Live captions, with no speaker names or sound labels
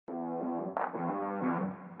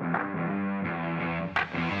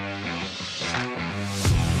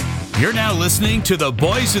You're now listening to the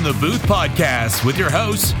Boys in the Booth podcast with your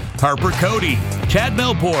hosts, Harper Cody, Chad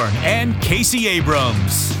Melbourne, and Casey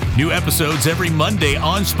Abrams. New episodes every Monday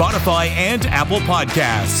on Spotify and Apple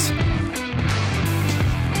Podcasts.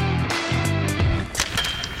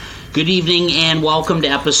 Good evening and welcome to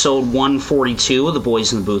episode 142 of the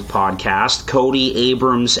Boys in the Booth podcast. Cody,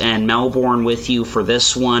 Abrams, and Melbourne with you for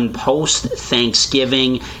this one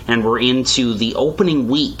post-Thanksgiving, and we're into the opening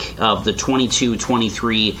week of the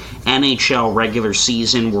 22-23 NHL regular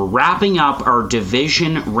season. We're wrapping up our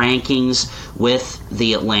division rankings with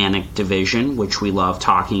the Atlantic Division, which we love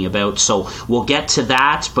talking about, so we'll get to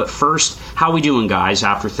that. But first, how we doing, guys,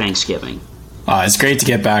 after Thanksgiving? It's great to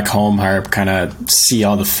get back home, Harp, kind of see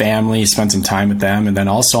all the family, spend some time with them. And then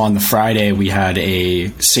also on the Friday, we had a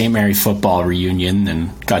St. Mary football reunion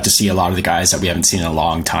and got to see a lot of the guys that we haven't seen in a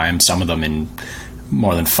long time, some of them in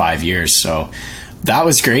more than 5 years. So that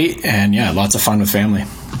was great. And yeah, lots of fun with family.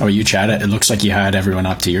 How about you, Chad? It looks like you had everyone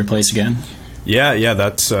up to your place again. Yeah,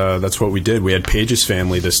 that's what we did. We had Paige's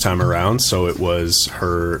family this time around, so it was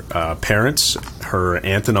her parents, her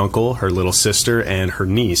aunt and uncle, her little sister, and her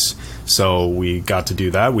niece. So we got to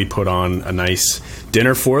do that. We put on a nice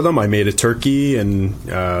dinner for them. I made a turkey and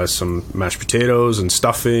some mashed potatoes and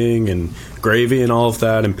stuffing and gravy and all of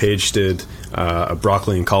that, and Paige did a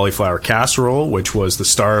broccoli and cauliflower casserole, which was the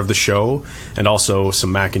star of the show, and also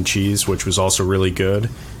some mac and cheese, which was also really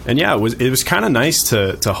good. And yeah, it was kind of nice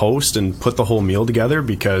to host and put the whole meal together,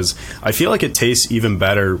 because I feel like it tastes even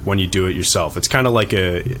better when you do it yourself. It's kind of like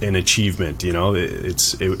an achievement, you know.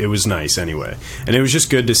 It was nice anyway, and it was just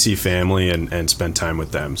good to see family and spend time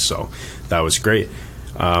with them. So that was great.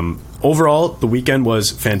 Overall, the weekend was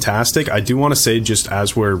fantastic. I do want to say, just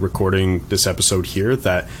as we're recording this episode here,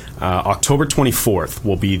 that October 24th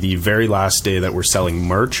will be the very last day that we're selling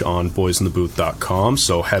merch on boysinthebooth.com.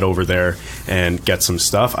 So head over there and get some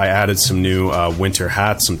stuff. I added some new winter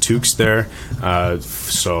hats, some toques there.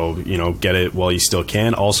 So, you know, get it while you still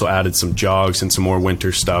can. Also added some jogs and some more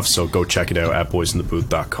winter stuff. So go check it out at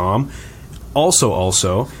boysinthebooth.com.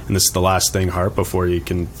 Also, and this is the last thing, Harp, before you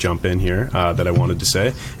can jump in here, that I wanted to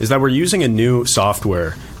say, is that we're using a new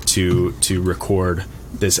software to record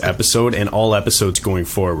this episode and all episodes going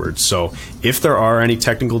forward. So if there are any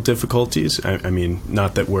technical difficulties, I mean,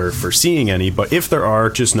 not that we're foreseeing any, but if there are,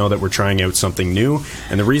 just know that we're trying out something new.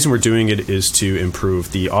 And the reason we're doing it is to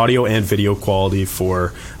improve the audio and video quality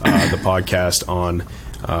for the podcast on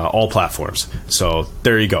all platforms. So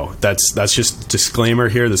there you go. That's just a disclaimer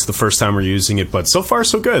here. This is the first time we're using it, but so far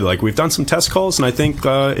so good. Like, we've done some test calls, and I think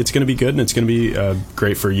it's going to be good, and it's going to be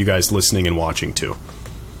great for you guys listening and watching too.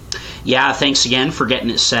 Yeah, thanks again for getting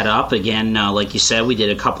it set up. Again, like you said, we did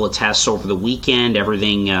a couple of tests over the weekend.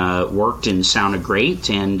 Everything worked and sounded great,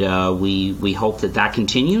 and we hope that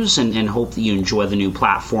continues, and hope that you enjoy the new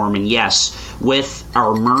platform. And yes, with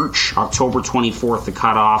our merch, October 24th, the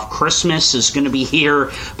cutoff. Christmas is going to be here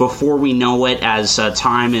before we know it, as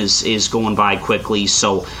time is going by quickly.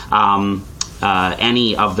 So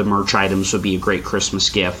any of the merch items would be a great Christmas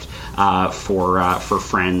gift for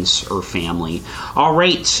friends or family. All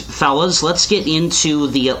right, fellas, let's get into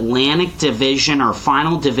the Atlantic Division, our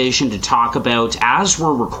final division to talk about. As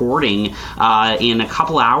we're recording, in a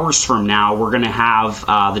couple hours from now, we're going to have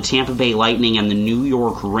the Tampa Bay Lightning and the New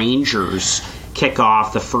York Rangers kick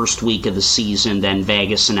off the first week of the season, then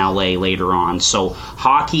Vegas and LA later on. So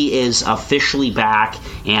hockey is officially back,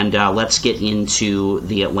 and let's get into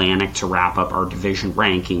the Atlantic to wrap up our division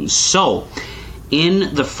rankings. So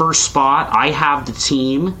in the first spot, I have the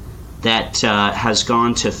team that has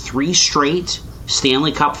gone to 3 straight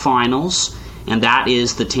Stanley Cup finals, and that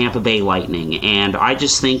is the Tampa Bay Lightning. And I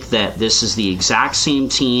just think that this is the exact same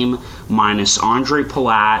team, minus Andre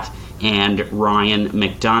Palat and Ryan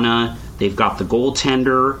McDonagh. They've got the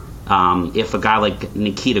goaltender. If a guy like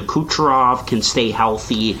Nikita Kucherov can stay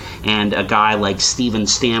healthy, and a guy like Steven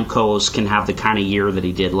Stamkos can have the kind of year that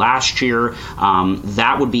he did last year,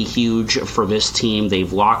 that would be huge for this team.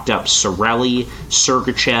 They've locked up Cirelli,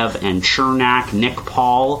 Sergachev, and Chernak. Nick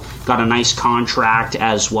Paul got a nice contract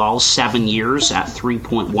as well, 7 years at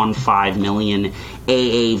 $3.15 million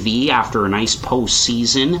AAV after a nice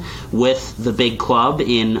postseason with the big club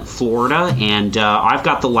in Florida. And I've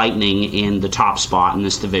got the Lightning in the top spot in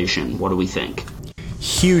this division. What do we think?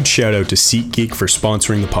 Huge shout out to SeatGeek for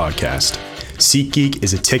sponsoring the podcast. SeatGeek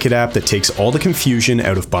is a ticket app that takes all the confusion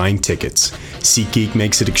out of buying tickets. SeatGeek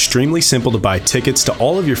makes it extremely simple to buy tickets to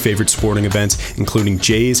all of your favorite sporting events, including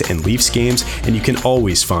Jays and Leafs games, and you can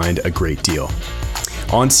always find a great deal.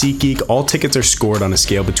 On SeatGeek, all tickets are scored on a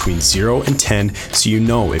scale between 0 and 10, so you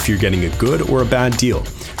know if you're getting a good or a bad deal.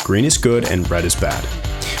 Green is good and red is bad.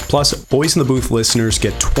 Plus, Boys in the Booth listeners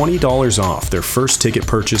get $20 off their first ticket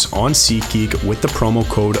purchase on SeatGeek with the promo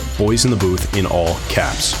code Boys in the Booth in all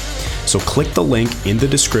caps. So click the link in the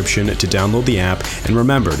description to download the app, and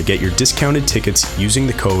remember to get your discounted tickets using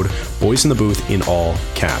the code Boys in the Booth in all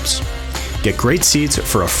caps. Get great seats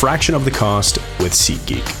for a fraction of the cost with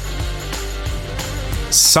SeatGeek.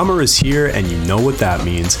 Summer is here, and you know what that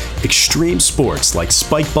means. Extreme sports like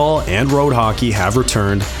spike ball and road hockey have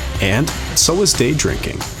returned, and so is day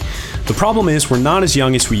drinking. The problem is we're not as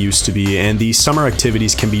young as we used to be, and these summer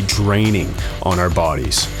activities can be draining on our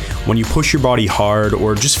bodies. When you push your body hard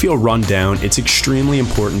or just feel run down, it's extremely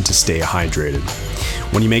important to stay hydrated.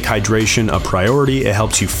 When you make hydration a priority, it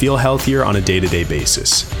helps you feel healthier on a day-to-day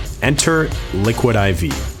basis. Enter Liquid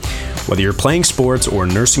IV. Whether you're playing sports or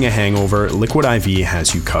nursing a hangover, Liquid IV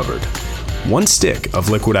has you covered. One stick of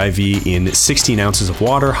Liquid IV in 16 ounces of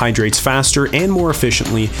water hydrates faster and more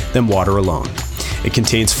efficiently than water alone. It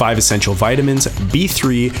contains 5 essential vitamins,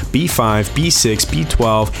 B3, B5, B6,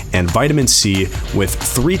 B12, and vitamin C, with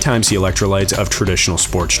 3 times the electrolytes of traditional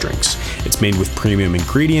sports drinks. It's made with premium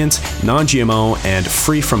ingredients, non-GMO, and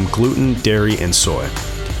free from gluten, dairy, and soy.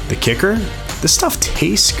 The kicker? This stuff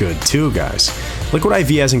tastes good too, guys. Liquid IV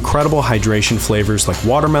has incredible hydration flavors like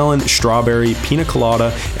watermelon, strawberry, pina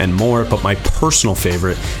colada, and more, but my personal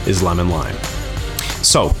favorite is lemon lime.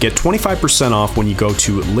 So, get 25% off when you go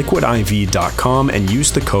to liquidiv.com and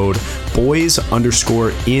use the code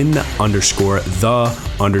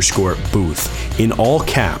boys_in_the_booth in all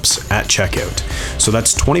caps at checkout. So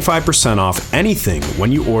that's 25% off anything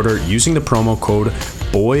when you order using the promo code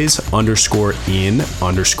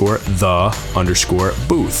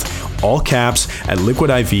boys_in_the_booth, all caps at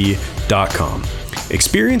liquidiv.com.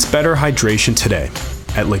 Experience better hydration today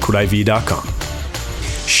at liquidiv.com.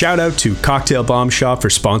 Shout out to Cocktail Bomb Shop for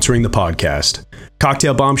sponsoring the podcast.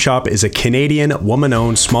 Cocktail Bomb Shop is a Canadian,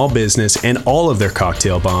 woman-owned small business, and all of their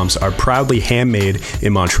cocktail bombs are proudly handmade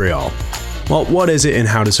in Montreal. Well, what is it and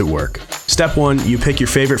how does it work? Step 1, you pick your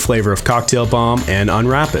favorite flavor of cocktail bomb and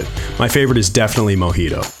unwrap it. My favorite is definitely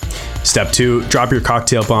mojito. Step 2, drop your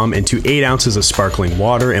cocktail bomb into 8 ounces of sparkling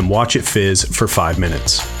water and watch it fizz for 5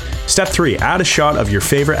 minutes. Step 3, add a shot of your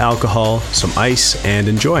favorite alcohol, some ice, and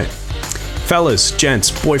enjoy. Fellas,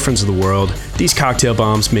 gents, boyfriends of the world, these cocktail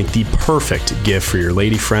bombs make the perfect gift for your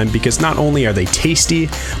lady friend because not only are they tasty,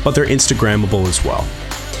 but they're Instagrammable as well.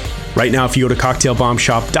 Right now, if you go to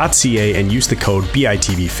cocktailbombshop.ca and use the code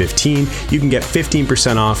BITB15, you can get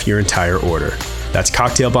 15% off your entire order. That's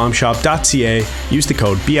cocktailbombshop.ca. Use the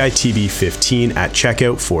code BITB15 at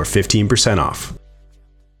checkout for 15% off.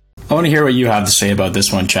 I want to hear what you have to say about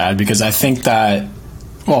this one, Chad, because I think that,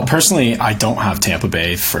 well, personally, I don't have Tampa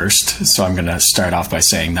Bay first, so I'm going to start off by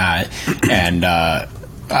saying that. And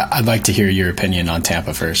I'd like to hear your opinion on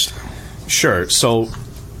Tampa first. Sure. So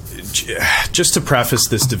just to preface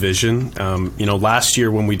this division, last year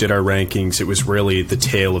when we did our rankings, it was really the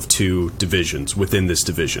tale of two divisions within this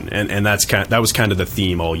division, and that was kind of the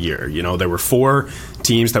theme all year. You know, there were 4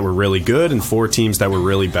 teams that were really good and 4 teams that were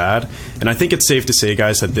really bad, and I think it's safe to say,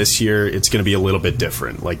 guys, that this year it's going to be a little bit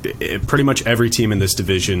different. Like pretty much every team in this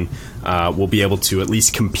division will be able to at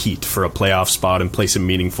least compete for a playoff spot and play some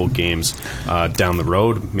meaningful games down the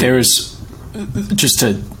road. Just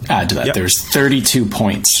to add to that, Yep. There's 32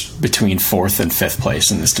 points between 4th and 5th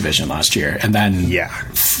place in this division last year. And then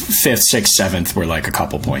 5th, 6th, 7th were like a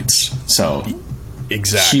couple points. So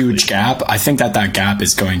exactly. Huge gap. I think that gap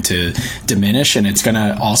is going to diminish, and it's going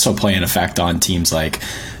to also play an effect on teams like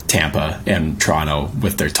Tampa and Toronto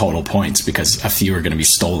with their total points, because a few are going to be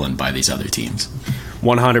stolen by these other teams.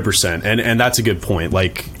 100%. And that's a good point.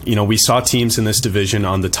 Like, we saw teams in this division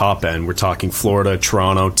on the top end. We're talking Florida,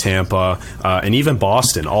 Toronto, Tampa, and even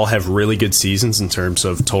Boston all have really good seasons in terms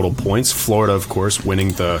of total points. Florida, of course,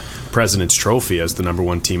 winning the President's Trophy as the number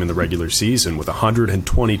 1 team in the regular season with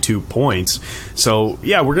 122 points. So,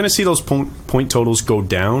 yeah, we're going to see those point totals go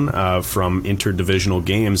down from interdivisional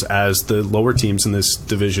games as the lower teams in this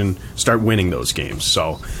division start winning those games.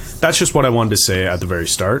 So that's just what I wanted to say at the very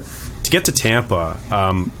start. To get to Tampa,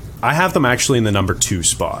 I have them actually in the number 2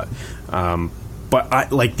 spot. But I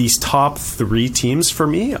like these top 3 teams for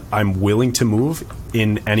me, I'm willing to move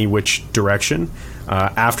in any which direction.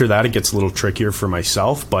 After that, it gets a little trickier for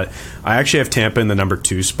myself. But I actually have Tampa in the number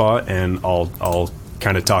 2 spot, and I'll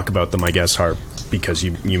kind of talk about them, I guess, Harp, because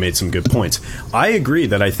you made some good points. I agree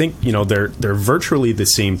that I think, they're virtually the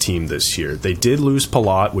same team this year. They did lose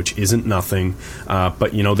Palat, which isn't nothing,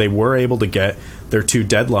 but they were able to get their 2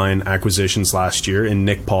 deadline acquisitions last year in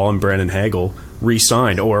Nick Paul and Brandon Hagel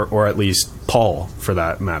re-signed, or at least Paul, for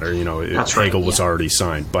that matter. Hagel was already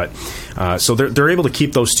signed, but so they're able to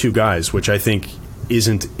keep those 2 guys, which I think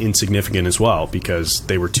isn't insignificant as well, because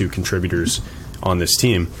they were 2 contributors on this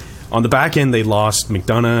team. On the back end, they lost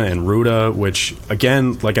McDonough and Ruda, which,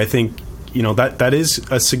 again, I think, that is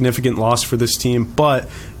a significant loss for this team. But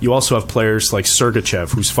you also have players like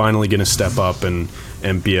Sergachev, who's finally going to step up and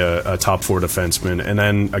be a top 4 defenseman. And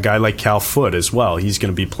then a guy like Cal Foote as well. He's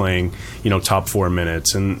going to be playing, top 4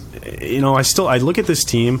 minutes. And, I look at this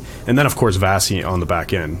team, and then, of course, Vasi on the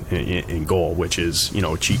back end in goal, which is,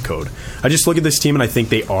 a cheat code. I just look at this team, and I think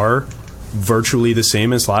they are virtually the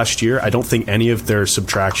same as last year. I don't think any of their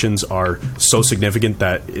subtractions are so significant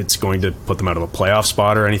that it's going to put them out of a playoff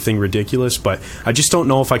spot or anything ridiculous, but I just don't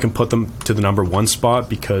know if I can put them to the number 1 spot,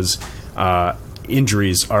 because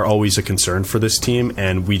injuries are always a concern for this team,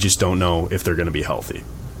 and we just don't know if they're going to be healthy.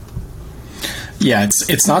 Yeah,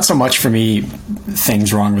 it's not so much for me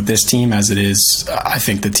things wrong with this team as it is, I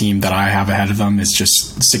think the team that I have ahead of them is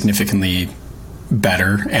just significantly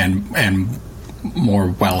better and more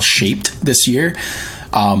well shaped this year.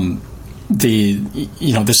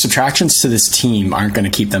 The subtractions to this team aren't going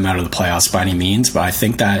to keep them out of the playoffs by any means, but I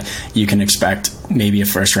think that you can expect maybe a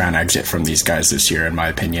first round exit from these guys this year, in my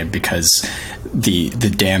opinion, because the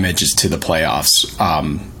damage is to the playoffs.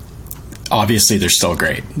 Obviously, they're still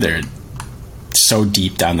great. They're so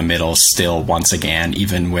deep down the middle still, once again,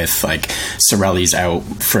 even with Cirelli's out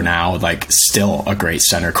for now, still a great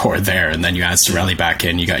center core there, and then you add Cirelli back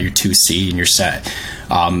in, you got your 2C and you're set.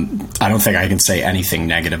 I don't think I can say anything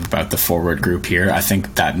negative about the forward group here. I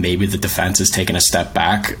think that maybe the defense has taken a step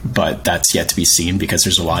back, but that's yet to be seen, because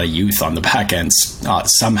there's a lot of youth on the back end.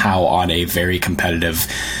 Somehow on a very competitive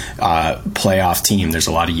playoff team, there's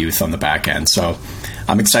a lot of youth on the back end, so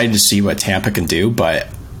I'm excited to see what Tampa can do, but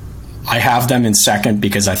I have them in second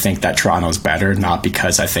because I think that Toronto's better, not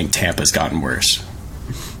because I think Tampa's gotten worse.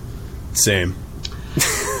 Same.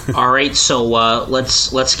 All right, so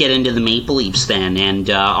let's get into the Maple Leafs then, and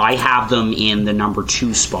I have them in the number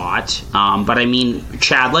 2 spot. But I mean,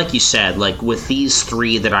 Chad, like you said, with these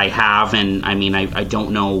 3 that I have, and I mean, I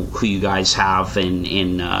don't know who you guys have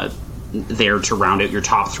in there to round out your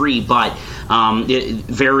top 3, but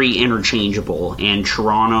very interchangeable, and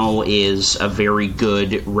Toronto is a very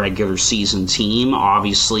good regular season team.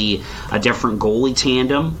 Obviously a different goalie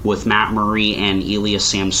tandem with Matt Murray and Ilya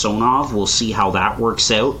Samsonov. We'll see how that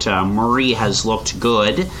works out. Murray has looked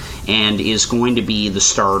good and is going to be the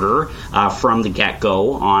starter from the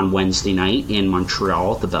get-go on Wednesday night in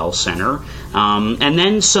Montreal at the Bell Center. And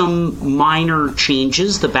then some minor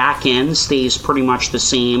changes. The back end stays pretty much the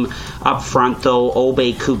same. Up front, though,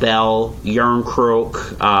 Obe Kubel,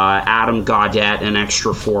 Järnkrok, Adam Gaudette, an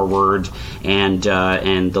extra forward, and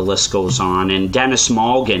the list goes on. And Dennis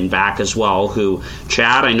Malgin back as well, who,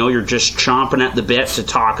 Chad, I know you're just chomping at the bit to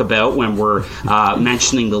talk about when we're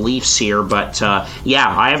mentioning the Leafs here, but yeah,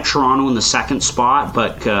 I have Toronto in the second spot,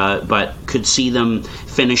 but could see them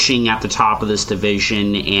finishing at the top of this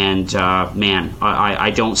division, and man, I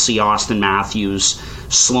don't see Austin Matthews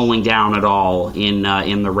slowing down at all in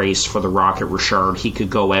the race for the Rocket Richard. He could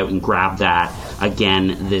go out and grab that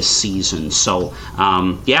again this season. So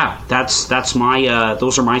yeah, that's my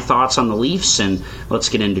those are my thoughts on the Leafs, and let's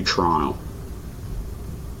get into Toronto.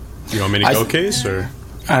 You want me to go, Case, or?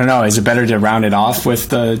 I don't know. Is it better to round it off with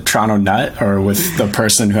the Toronto nut or with the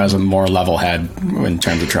person who has a more level head in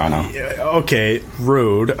terms of Toronto? Okay,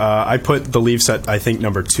 rude. I put the Leafs at, I think,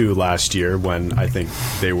 number 2 last year when I think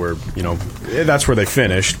they were, that's where they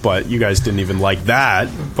finished, but you guys didn't even like that.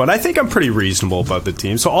 But I think I'm pretty reasonable about the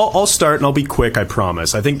team. So I'll start, and I'll be quick, I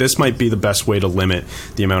promise. I think this might be the best way to limit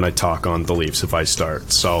the amount I talk on the Leafs if I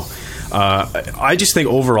start. So I just think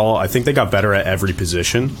overall, I think they got better at every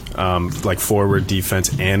position, like forward,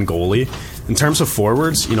 defense, and goalie. In terms of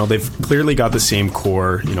forwards, they've clearly got the same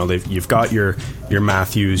core. You've got your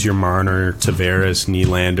Matthews, your Marner, Tavares,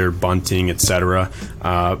 Nylander, Bunting, etc.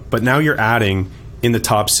 But now you're adding in the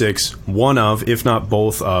top 6 one of, if not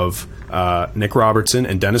both of, Nick Robertson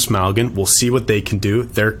and Dennis Malgin. We'll see what they can do.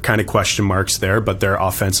 They're kind of question marks there, but they're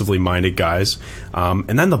offensively minded guys.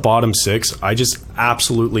 And then the bottom 6, I just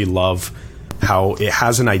absolutely love how it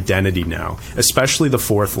has an identity now, especially the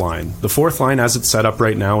fourth line. The fourth line, as it's set up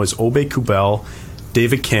right now, is Obe Kubel,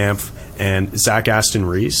 David Kampf, and Zach Aston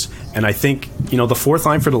Reese. And I think, the fourth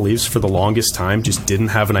line for the Leafs for the longest time just didn't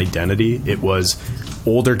have an identity. It was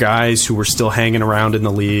older guys who were still hanging around in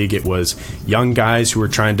the league. It was young guys who were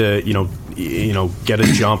trying to, get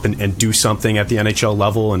a jump and do something at the NHL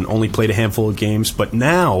level and only played a handful of games. But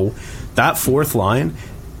now that fourth line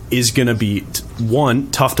is going to be, one,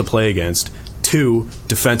 tough to play against, two,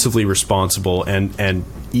 defensively responsible and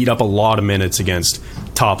eat up a lot of minutes against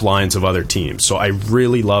top lines of other teams. So I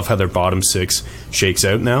really love how their bottom six shakes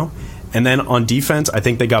out now. And then on defense, I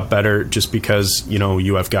think they got better just because,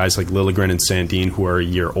 you have guys like Liljegren and Sandin who are a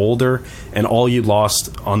year older, and all you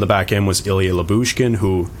lost on the back end was Ilya Lyubushkin,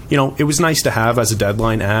 who, it was nice to have as a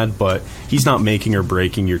deadline ad, but he's not making or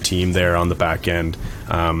breaking your team there on the back end.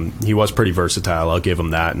 He was pretty versatile, I'll give him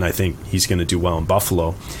that, and I think he's going to do well in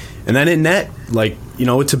Buffalo. And then in net,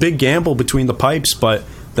 it's a big gamble between the pipes, but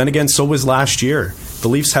then again, so was last year. The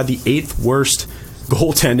Leafs had the 8th worst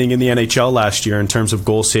goaltending in the NHL last year in terms of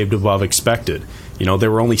goals saved above expected. There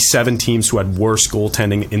were only 7 teams who had worse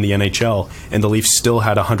goaltending in the NHL, and the Leafs still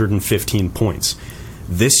had 115 points.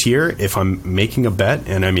 This year, if I'm making a bet,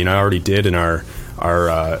 and I already did in our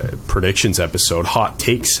predictions episode, hot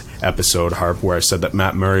takes episode, Harp, where I said that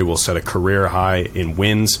Matt Murray will set a career high in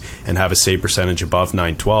wins and have a save percentage above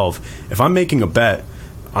 .912. If I'm making a bet,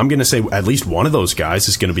 I'm going to say at least one of those guys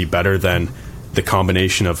is going to be better than the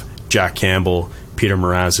combination of Jack Campbell, Peter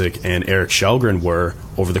Mrazek, and Eric Källgren were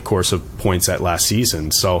over the course of points at last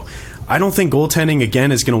season. So I don't think goaltending,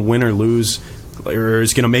 again, is going to win or lose, or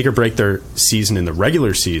is going to make or break their season in the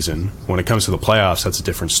regular season. When it comes to the playoffs, that's a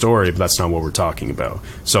different story, but that's not what we're talking about.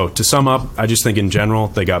 So to sum up, I just think in general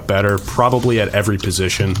they got better, probably at every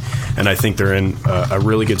position, and I think they're in a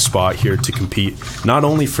really good spot here to compete not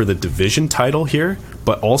only for the division title here,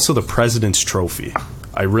 but also the President's Trophy.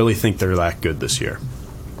 I really think they're that good this year.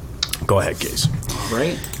 Go ahead, Case.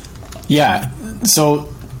 Right. Yeah.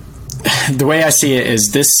 So the way I see it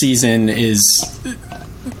is this season is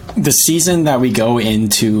the season that we go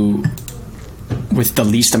into with the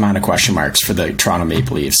least amount of question marks for the Toronto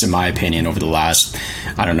Maple Leafs, in my opinion, over the last,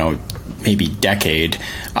 maybe decade.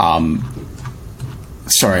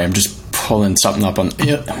 Sorry, I'm just pulling something up on...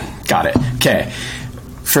 Got it. Okay.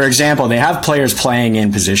 For example, they have players playing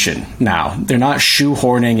in position now. They're not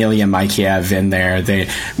shoehorning Ilya Mikheyev in there.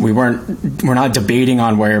 We're not debating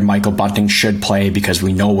on where Michael Bunting should play because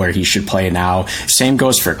we know where he should play now. Same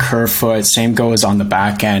goes for Kerfoot. Same goes on the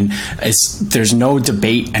back end. There's no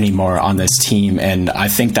debate anymore on this team, and I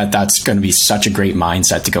think that that's going to be such a great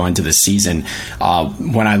mindset to go into the season.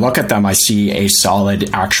 When I look at them, I see a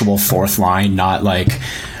solid actual fourth line, not like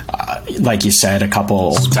you said, a couple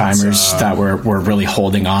old timers that we're really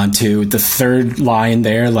holding on to. The third line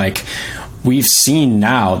there, we've seen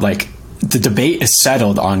now, the debate is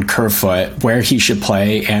settled on Kerfoot, where he should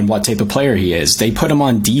play and what type of player he is. They put him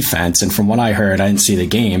on defense, and from what I heard, I didn't see the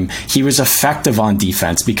game, he was effective on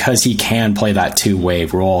defense because he can play that two-way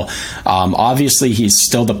role. Obviously, he's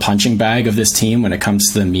still the punching bag of this team when it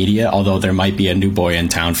comes to the media, although there might be a new boy in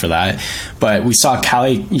town for that. But we saw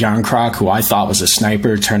Calle Jarnkrok, who I thought was a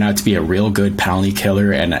sniper, turn out to be a real good penalty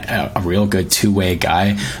killer and a real good two-way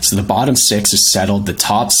guy. So the bottom six is settled. The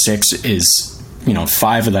top six is...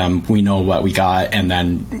 5 of them, we know what we got, and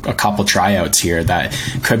then a couple tryouts here that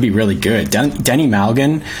could be really good. Denny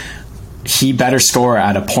Malgin, he better score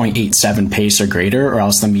at a .87 pace or greater, or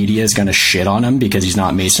else the media is going to shit on him because he's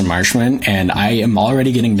not Mason Marchment, and I am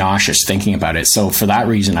already getting nauseous thinking about it. So for that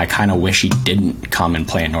reason, I kind of wish he didn't come and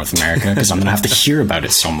play in North America because I'm going to have to hear about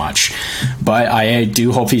it so much. But I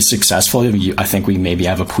do hope he's successful. I think we maybe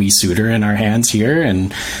have a Pui Suter in our hands here,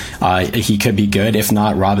 and he could be good. If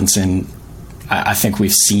not, Robinson... I think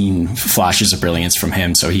we've seen flashes of brilliance from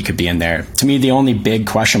him, so he could be in there. To me, the only big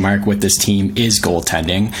question mark with this team is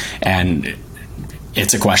goaltending, and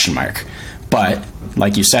it's a question mark. But,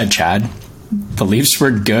 like you said, Chad, the Leafs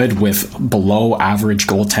were good with below average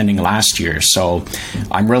goaltending last year, so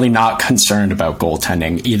I'm really not concerned about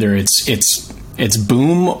goaltending. Either it's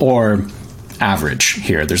boom or average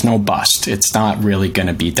here. There's no bust. It's not really going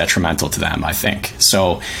to be detrimental to them, I think.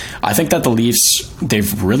 So I think that the Leafs,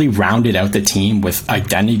 they've really rounded out the team with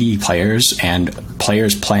identity players and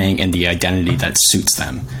players playing in the identity that suits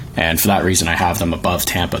them. And for that reason, I have them above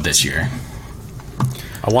Tampa this year.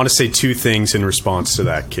 I want to say 2 things in response to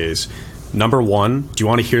that, Case. Number 1, do you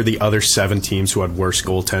want to hear the other 7 teams who had worse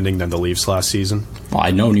goaltending than the Leafs last season? Well,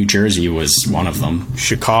 I know New Jersey was one of them.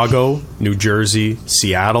 Chicago, New Jersey,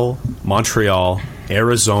 Seattle, Montreal,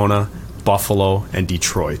 Arizona, Buffalo, and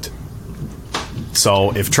Detroit.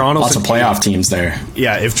 So if Toronto's... Lots of playoff teams there.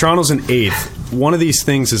 Yeah, if Toronto's in 8th, one of these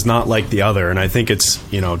things is not like the other, and I think it's,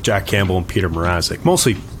 Jack Campbell and Peter Mrazek.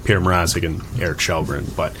 Mostly Peter Mrazek and Eric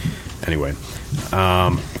Källgren, but anyway.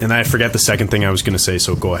 And I forget the second thing I was going to say,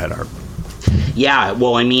 so go ahead, Art. Yeah,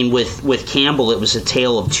 well, I mean, with Campbell, it was a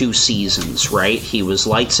tale of two seasons, right? He was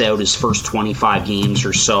lights out his first 25 games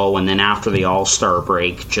or so, and then after the All-Star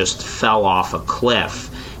break, just fell off a cliff,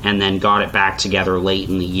 and then got it back together late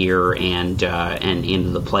in the year and into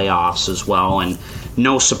the playoffs as well, and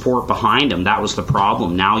no support behind him. That was the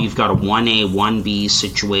problem. Now you've got a 1A, 1B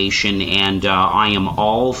situation, and I am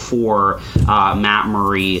all for Matt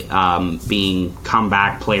Murray being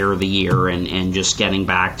comeback player of the year and just getting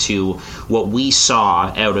back to what we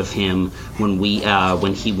saw out of him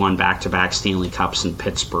when he won back-to-back Stanley Cups in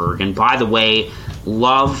Pittsburgh. And by the way,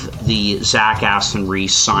 love the Zach Aston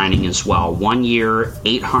Reese signing as well. 1 year,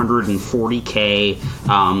 $840K,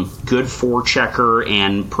 good forechecker,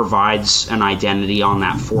 and provides an identity on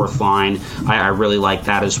that fourth line. I really like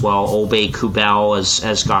that as well. Obey Kubel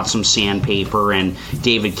has got some sandpaper, and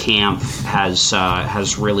David Kampf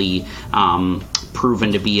has really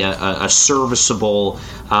proven to be a serviceable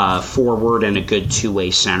forward and a good two-way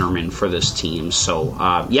centerman for this team. So,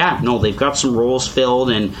 they've got some roles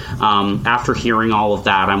filled, and after hearing all of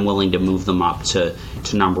that, I'm willing to move them up to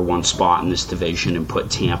number one spot in this division and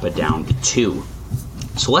put Tampa down to 2.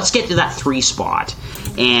 So let's get to that 3 spot.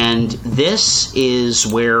 And this is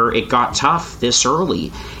where it got tough this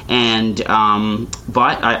early. And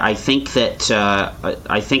but I think that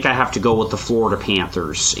I think I have to go with the Florida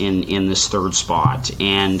Panthers in this 3rd spot.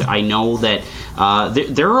 And I know that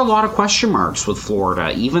there are a lot of question marks with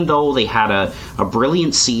Florida, even though they had a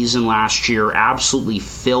brilliant season last year, absolutely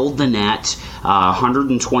filled the net,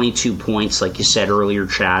 122 points, like you said earlier,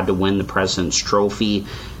 Chad, to win the President's Trophy.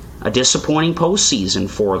 A disappointing postseason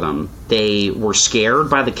for them. They were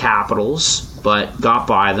scared by the Capitals, but got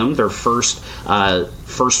by them. Their first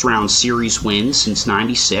round series win since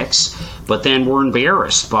 '96, but then were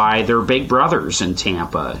embarrassed by their big brothers in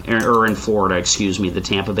Tampa, or in Florida, excuse me, the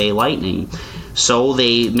Tampa Bay Lightning. So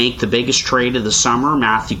they make the biggest trade of the summer.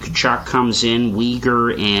 Matthew Tkachuk comes in,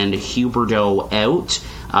 Weegar and Huberdeau out.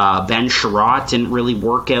 Ben Sherratt didn't really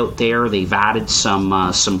work out there. They've added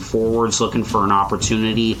some forwards looking for an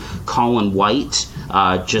opportunity. Colin White,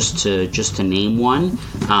 just to name one.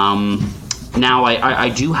 Now I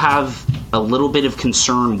do have a little bit of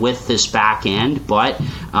concern with this back end, but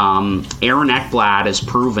Aaron Ekblad has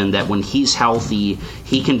proven that when he's healthy,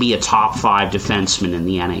 he can be a top 5 defenseman in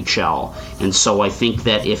the NHL. And so I think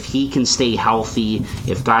that if he can stay healthy,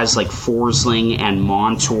 if guys like Forsling and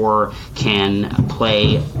Montour can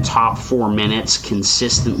play top 4 minutes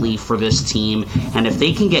consistently for this team, and if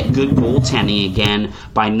they can get good goaltending again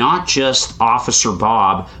by not just Officer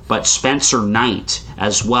Bob, but Spencer Knight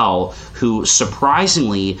as well, who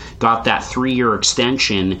surprisingly got that 3-year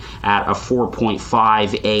extension at a 4.5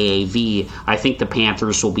 AAV, I think the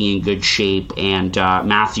Panthers will be in good shape, and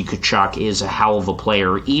Matthew Tkachuk is a hell of a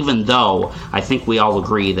player, even though I think we all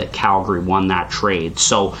agree that Calgary won that trade.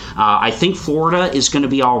 So I think Florida is going to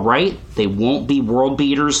be all right. They won't be world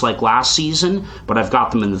beaters like last season, but I've got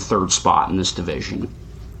them in the 3rd spot in this division.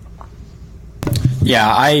 Yeah,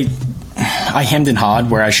 I hemmed and hawed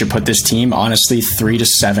where I should put this team. Honestly, 3 to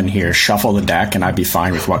 7 here. Shuffle the deck, and I'd be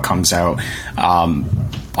fine with what comes out.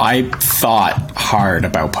 I thought hard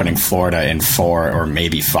about putting Florida in 4 or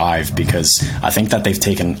maybe 5 because I think that they've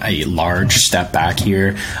taken a large step back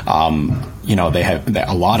here. They have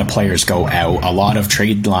a lot of players go out, a lot of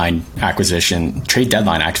trade deadline acquisitions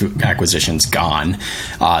gone.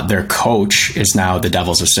 Their coach is now the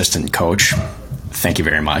Devils' assistant coach. Thank you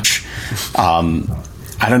very much.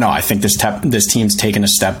 I don't know. I think this team's taken a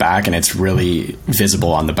step back, and it's really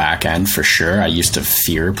visible on the back end for sure. I used to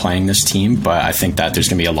fear playing this team, but I think that there's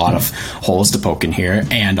going to be a lot of holes to poke in here.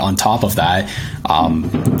 And on top of that,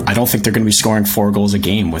 I don't think they're going to be scoring 4 goals a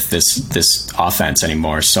game with this offense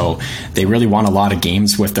anymore. So they really won a lot of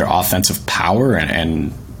games with their offensive power,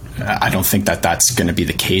 and I don't think that that's going to be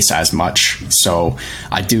the case as much. So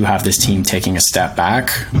I do have this team taking a step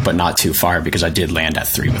back, but not too far because I did land at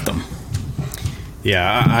 3 with them.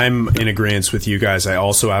 Yeah, I'm in agreement with you guys. I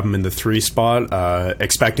also have them in the 3 spot,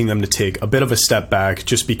 expecting them to take a bit of a step back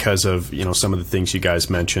just because of some of the things you guys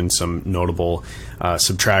mentioned, some notable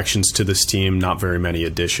subtractions to this team, not very many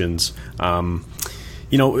additions.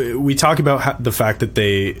 We talk about the fact that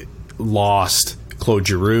they lost Claude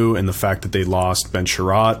Giroux and the fact that they lost Ben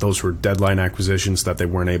Sherratt. Those were deadline acquisitions that they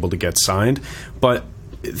weren't able to get signed. But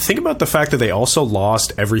think about the fact that they also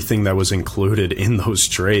lost everything that was included in those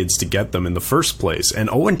trades to get them in the first place.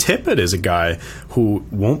 And Owen Tippett is a guy who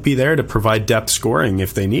won't be there to provide depth scoring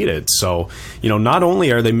if they need it. So, not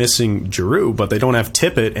only are they missing Giroux, but they don't have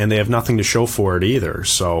Tippett, and they have nothing to show for it either.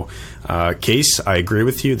 So Case, I agree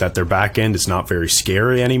with you that their back end is not very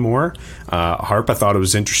scary anymore. Harp, I thought it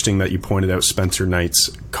was interesting that you pointed out Spencer Knight's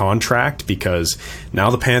contract, because now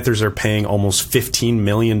the Panthers are paying almost $15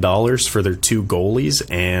 million for their two goalies,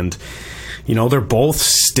 and they're both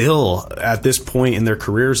still, at this point in their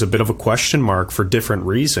careers, a bit of a question mark for different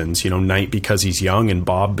reasons. Knight because he's young, and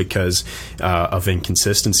Bob because of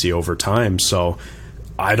inconsistency over time. So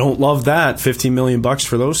I don't love that. $15 million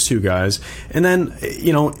for those two guys. And then,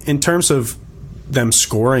 in terms of them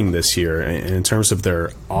scoring this year, and in terms of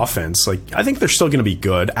their offense, I think they're still going to be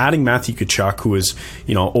good. Adding Matthew Tkachuk, who is,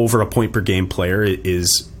 over a point per game player,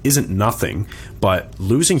 isn't nothing. But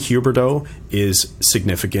losing Huberdeau is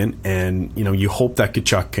significant, and you hope that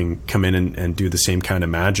Tkachuk can come in and do the same kind of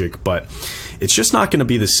magic, but it's just not going to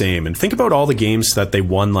be the same. And think about all the games that they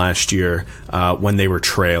won last year when they were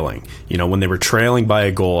trailing. When they were trailing by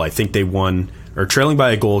a goal, I think they won, or trailing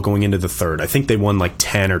by a goal going into the third, I think they won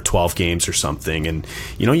 10 or 12 games or something. And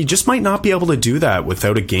you just might not be able to do that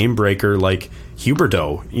without a game breaker like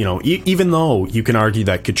Huberdeau. Even though you can argue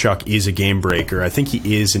that Tkachuk is a game breaker, I think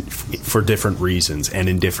he is for different reasons and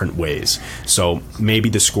in different ways. So maybe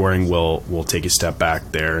the scoring will take a step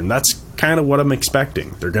back there, and that's kind of what I'm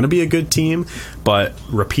expecting. They're going to be a good team, but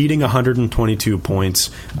repeating 122 points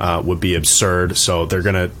would be absurd. So they're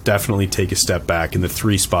going to definitely take a step back, and the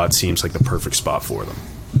 3 spot seems like the perfect spot for them.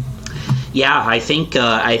 Yeah, I think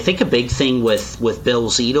a big thing with Bill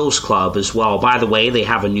Zito's club as well. By the way, they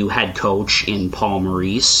have a new head coach in Paul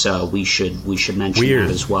Maurice. We should mention that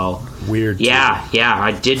as well. Weird. Yeah,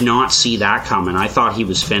 I did not see that coming. I thought he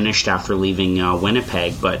was finished after leaving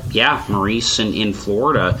Winnipeg, but yeah, Maurice in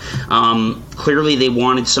Florida. Clearly, they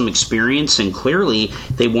wanted some experience, and clearly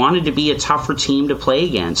they wanted to be a tougher team to play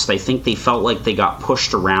against. I think they felt like they got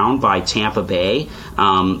pushed around by Tampa Bay.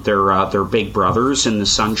 They're big brothers in the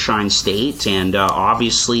Sunshine State, and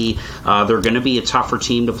obviously they're going to be a tougher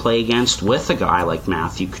team to play against with a guy like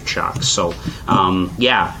Matthew Tkachuk. So,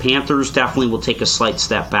 Panthers definitely will take a slight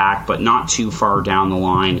step back, but not too far down the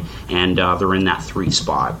line, and they're in that 3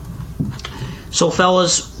 spot. So,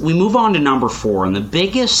 fellas, we move on to number 4, and the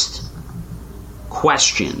biggest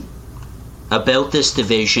question about this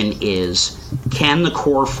division is, can the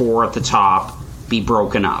core 4 at the top be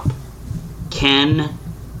broken up? Can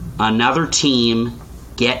another team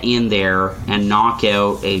get in there and knock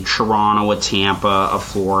out a Toronto, a Tampa, a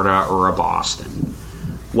Florida, or a Boston?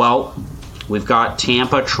 Well, we've got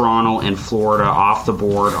Tampa, Toronto, and Florida off the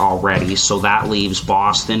board already, so that leaves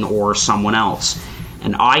Boston or someone else.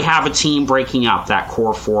 And I have a team breaking up that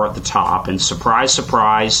core 4 at the top, and surprise,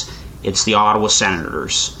 surprise, it's the Ottawa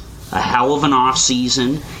Senators. A hell of an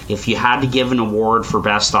offseason. If you had to give an award for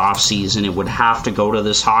best offseason, it would have to go to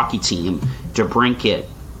this hockey team. DeBrincat,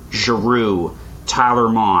 Giroux, Tyler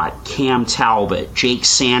Mott, Cam Talbot, Jake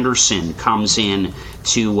Sanderson comes in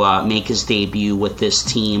to make his debut with this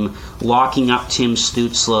team, locking up Tim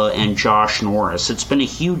Stützle and Josh Norris. It's been a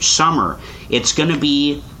huge summer. It's going to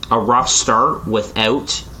be a rough start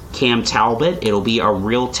without Cam Talbot. It'll be a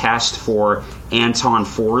real test for Anton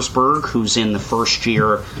Forsberg, who's in the first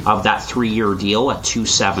year of that 3-year deal at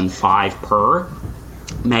 $275 per.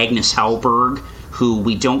 Magnus Hellberg, who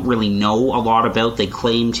we don't really know a lot about. They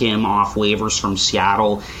claimed him off waivers from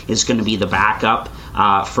Seattle, is going to be the backup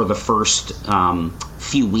for the first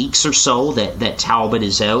few weeks or so that Talbot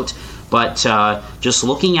is out. But just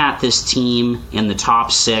looking at this team in the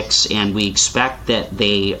top 6, and we expect that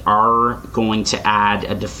they are going to add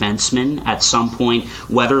a defenseman at some point,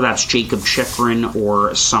 whether that's Jacob Chychrun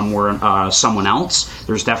or someone else.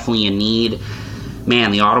 There's definitely a need.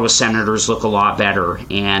 Man, the Ottawa Senators look a lot better,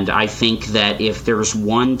 and I think that if there's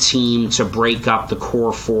one team to break up the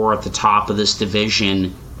core 4 at the top of this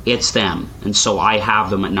division, it's them. And so I have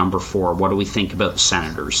them at number 4. What do we think about the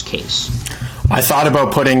Senators' case? I thought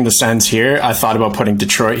about putting the Sens here, I thought about putting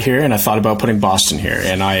Detroit here, and I thought about putting Boston here,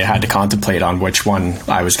 and I had to contemplate on which one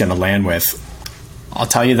I was going to land with. I'll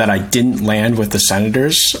tell you that I didn't land with the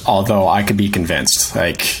Senators, although I could be convinced.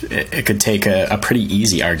 It could take a pretty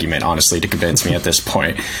easy argument, honestly, to convince me at this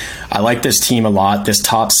point. I like this team a lot. This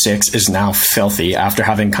top 6 is now filthy. After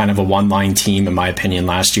having kind of a one-line team, in my opinion,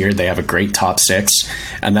 last year, they have a great top 6,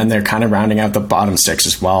 and then they're kind of rounding out the bottom 6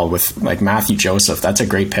 as well with Matthew Joseph. That's a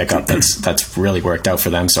great pickup. That's really worked out for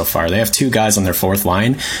them so far. They have 2 guys on their 4th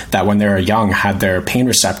line that, when they were young, had their pain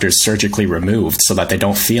receptors surgically removed so that they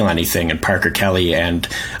don't feel anything. And Parker Kelly and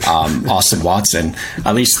Austin Watson,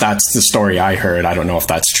 at least that's the story I heard. I don't know if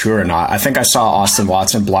that's true or not. I think I saw Austin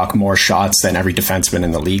Watson block more shots than every defenseman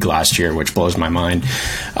in the league last year, which blows my mind.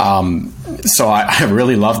 So I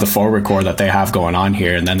really love the forward core that they have going on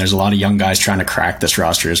here. And then there's a lot of young guys trying to crack this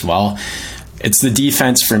roster as well. it's the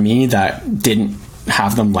defense for me that didn't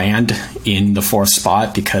have them land in the 4th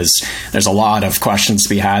spot, because there's a lot of questions to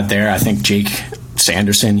be had there. I think Jake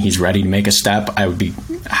Sanderson, he's ready to make a step. I would be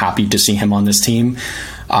happy to see him on this team.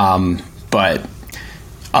 But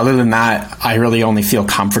other than that, I really only feel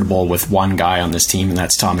comfortable with one guy on this team, and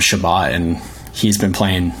that's Thomas Chabot, and he's been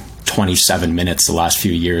playing 27 minutes the last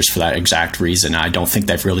few years for that exact reason. I don't think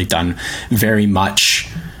they've really done very much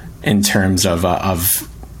in terms of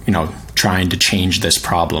trying to change this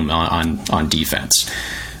problem on defense.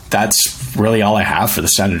 That's really all I have for the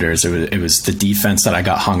Senators. It was the defense that I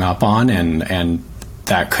got hung up on, and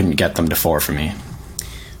that couldn't get them to 4 for me.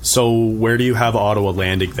 So where do you have Ottawa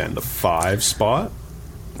landing then? The 5 spot?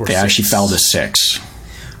 They actually fell to 6.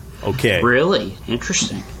 Okay. Really?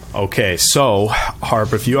 Interesting. Okay, so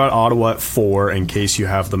Harp, if you had Ottawa at 4, in case you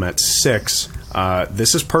have them at 6,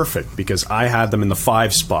 this is perfect because I had them in the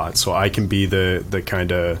 5 spot, so I can be the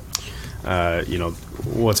kind of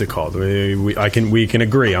what's it called? We can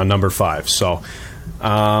agree on number 5. So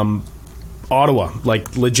Ottawa,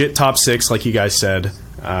 like legit top 6, like you guys said.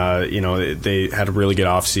 They had a really good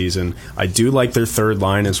offseason. I do like their third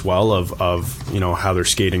line as well of how they're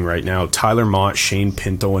skating right now. Tyler Mott, Shane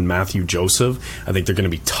Pinto, and Matthew Joseph. I think they're going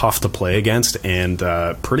to be tough to play against and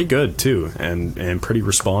pretty good too, and pretty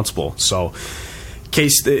responsible. So,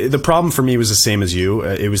 Case, the problem for me was the same as you.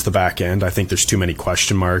 It was the back end. I think there's too many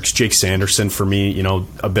question marks. Jake Sanderson, for me,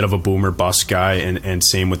 a bit of a boomer bust guy, and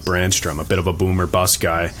same with Brandstrom, a bit of a boomer bust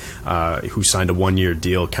guy who signed a 1-year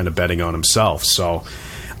deal, kind of betting on himself. So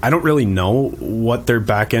I don't really know what their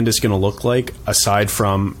back end is going to look like, aside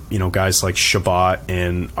from guys like Chabot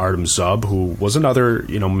and Artem Zub, who was another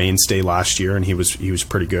mainstay last year, and he was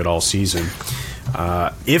pretty good all season.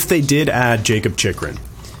 If they did add Jacob Chychrun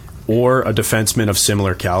or a defenseman of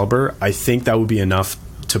similar caliber, I think that would be enough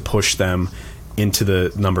to push them into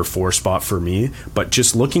the number 4 spot for me. But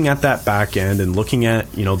just looking at that back end and looking at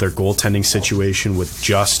their goaltending situation with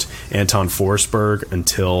just Anton Forsberg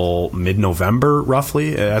until mid-November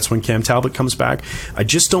roughly, that's when Cam Talbot comes back, I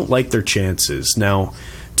just don't like their chances. Now,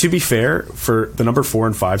 to be fair, for the number 4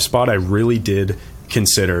 and 5 spot, I really did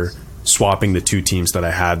consider swapping the 2 teams that I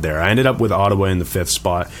had there. I ended up with Ottawa in the 5th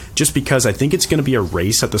spot just because I think it's going to be a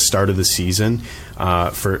race at the start of the season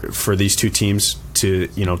for these 2 teams to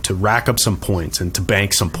rack up some points and to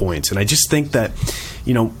bank some points. And I just think that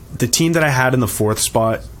the team that I had in the 4th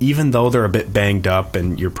spot, even though they're a bit banged up,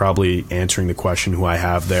 and you're probably answering the question who I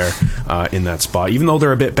have there in that spot, even though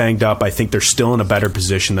they're a bit banged up, I think they're still in a better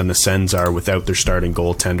position than the Sens are without their starting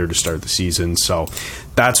goaltender to start the season. So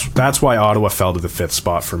that's why Ottawa fell to the 5th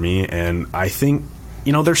spot for me. And I think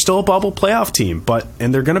they're still a bubble playoff team,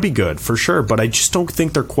 and they're going to be good for sure, but I just don't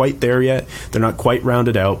think they're quite there yet. They're not quite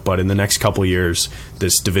rounded out, but in the next couple of years,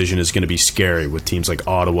 this division is going to be scary with teams like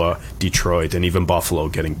Ottawa, Detroit, and even Buffalo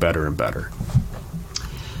getting better and better.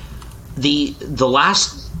 The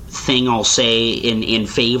last thing I'll say in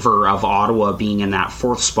favor of Ottawa being in that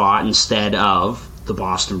 4th spot instead of the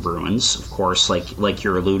Boston Bruins, of course, like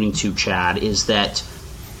you're alluding to, Chad, is that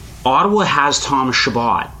Ottawa has Thomas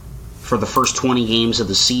Chabot for the first 20 games of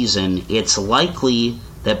the season. It's likely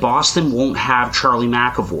that Boston won't have Charlie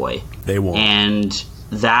McAvoy. They won't. And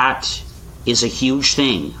that is a huge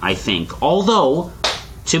thing, I think. Although,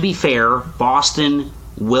 to be fair, Boston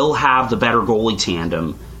will have the better goalie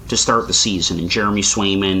tandem to start the season in Jeremy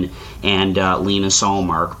Swayman and Linus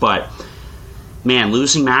Ullmark. But, man,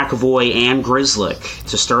 losing McAvoy and Grzelcyk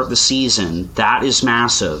to start the season, that is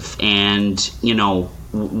massive. And,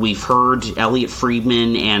 we've heard Elliot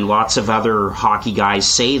Friedman and lots of other hockey guys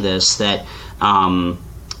say this, that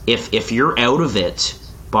if you're out of it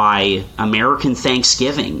by American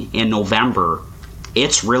Thanksgiving in November,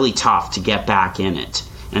 it's really tough to get back in it.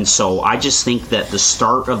 And so I just think that the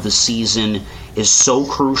start of the season is so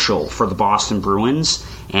crucial for the Boston Bruins,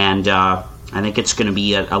 and I think it's going to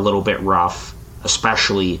be a little bit rough,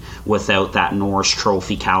 especially without that Norris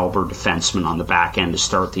Trophy caliber defenseman on the back end to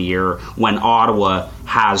start the year, when Ottawa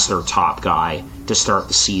has their top guy to start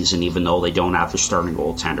the season, even though they don't have their starting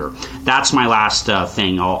goaltender. That's my last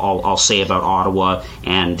thing I'll say about Ottawa,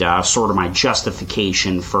 and sort of my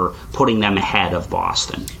justification for putting them ahead of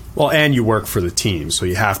Boston. Well, and you work for the team, so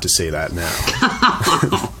you have to say that now.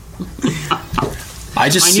 I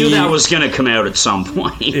knew that was going to come out at some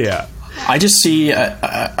point. Yeah. I just see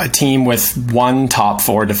a team with one top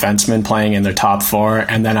 4 defenseman playing in their top 4,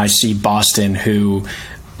 and then I see Boston, who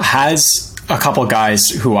has a couple guys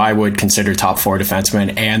who I would consider top 4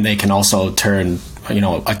 defensemen, and they can also turn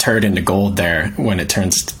a turd into gold there when it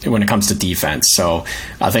comes to defense. So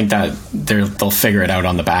I think that they'll figure it out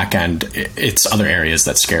on the back end. It's other areas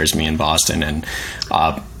that scares me in Boston, and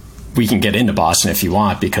we can get into Boston if you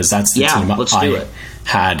want, because that's the team I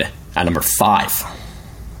had at number 5.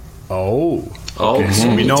 Oh. Okay,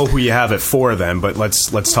 so we know who you have at 4 then, but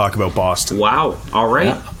let's talk about Boston. Wow. All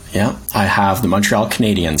right. Yeah, I have the Montreal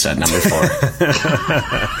Canadiens at number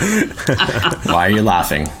 4. Why are you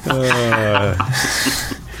laughing?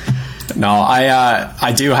 No,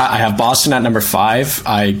 I do. I have Boston at number 5.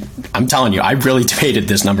 I'm telling you, I really debated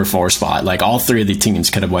this number 4 spot. Like, all 3 of the teams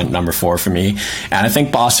could have went number 4 for me, and I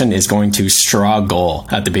think Boston is going to struggle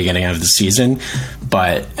at the beginning of the season.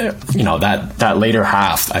 But that later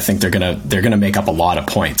half, I think they're gonna make up a lot of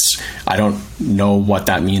points. I don't know what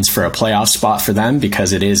that means for a playoff spot for them,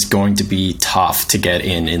 because it is going to be tough to get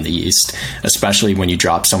in the East, especially when you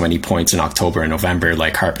drop so many points in October and November,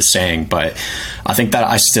 like Harp is saying. But I think that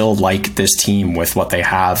I still like this team with what they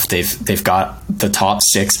have. They've got the top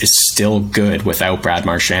 6 is still good without Brad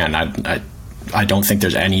Marchand. I don't think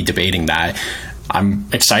there's any debating that. I'm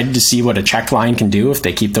excited to see what a Czech line can do if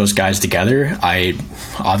they keep those guys together. I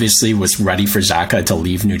obviously was ready for Zacha to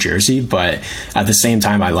leave New Jersey, but at the same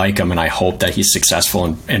time, I like him and I hope that he's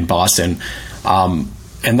successful in Boston. And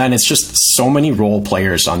then it's just so many role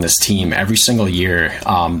players on this team every single year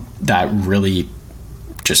that really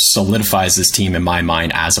just solidifies this team in my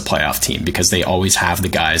mind as a playoff team, because they always have the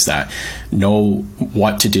guys that know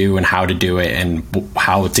what to do and how to do it and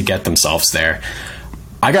how to get themselves there.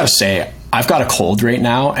 I gotta say, I've got a cold right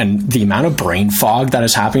now, and the amount of brain fog that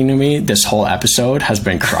is happening to me this whole episode has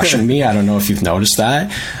been crushing me. I don't know if you've noticed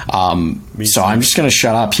that. So I'm just going to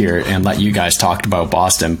shut up here and let you guys talk about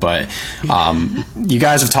Boston. But you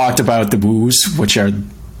guys have talked about the woos, which are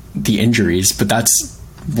the injuries, but that's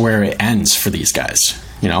where it ends for these guys.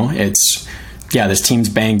 This team's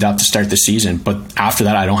banged up to start the season, but after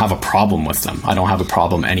that, I don't have a problem with them. I don't have a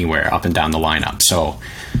problem anywhere up and down the lineup. So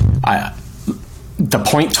the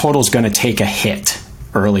point total is going to take a hit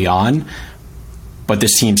early on, but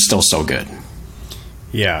this team's still so good.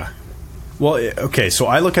 Yeah. Well, okay, so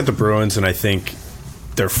I look at the Bruins and I think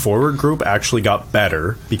their forward group actually got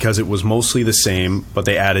better because it was mostly the same, but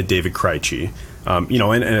they added David Krejci.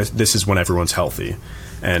 And this is when everyone's healthy.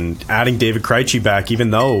 And adding David Krejci back,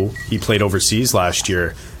 even though he played overseas last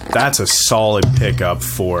year, that's a solid pickup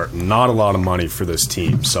for not a lot of money for this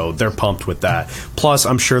team. So they're pumped with that. Plus,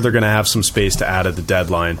 I'm sure they're going to have some space to add at the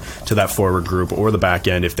deadline to that forward group or the back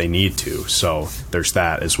end if they need to. So there's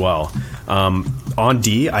that as well. On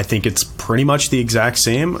D, I think it's pretty much the exact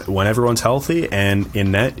same when everyone's healthy. And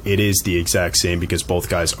in net, it is the exact same because both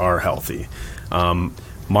guys are healthy.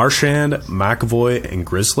 Marchand, McAvoy, and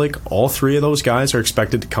Grzelcyk, all 3 of those guys are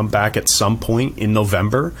expected to come back at some point in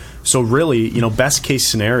November. So really, best case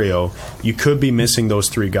scenario, you could be missing those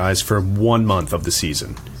 3 guys for 1 month of the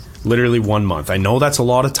season. Literally 1 month. I know that's a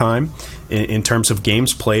lot of time in terms of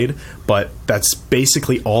games played, but that's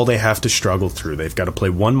basically all they have to struggle through. They've got to play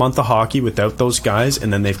 1 month of hockey without those guys,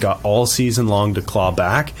 and then they've got all season long to claw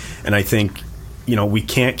back. And I think, we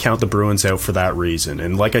can't count the Bruins out for that reason.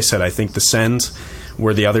 And like I said, I think the Sens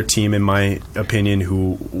were the other team, in my opinion,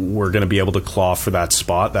 who were going to be able to claw for that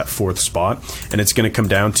spot, that 4th spot. And it's going to come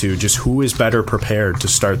down to just who is better prepared to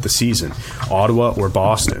start the season, Ottawa or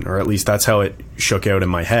Boston, or at least that's how it shook out in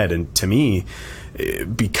my head. And to me,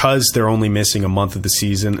 because they're only missing a month of the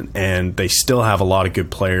season and they still have a lot of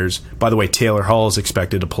good players. By the way, Taylor Hall is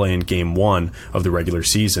expected to play in game 1 of the regular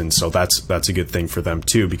season, so that's a good thing for them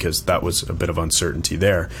too, because that was a bit of uncertainty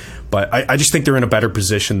there. But I just think they're in a better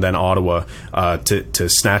position than Ottawa to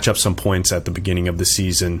snatch up some points at the beginning of the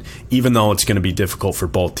season, even though it's going to be difficult for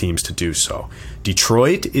both teams to do so.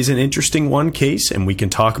 Detroit is an interesting one case, and we can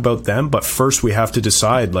talk about them, but first we have to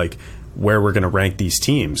decide where we're going to rank these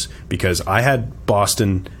teams, because I had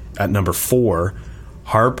Boston at number 4,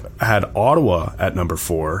 Harp had Ottawa at number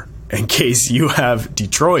 4, and Case, you have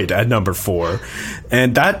Detroit at number 4,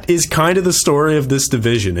 and that is kind of the story of this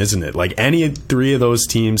division, isn't it? Any 3 of those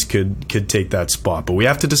teams could take that spot, but we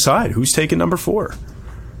have to decide who's taking number 4.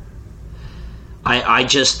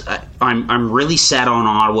 I'm really set on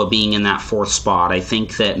Ottawa being in that 4th spot. I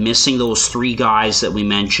think that missing those 3 guys that we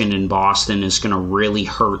mentioned in Boston is going to really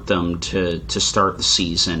hurt them to start the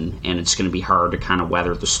season, and it's going to be hard to kind of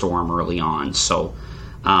weather the storm early on. So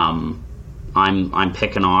I'm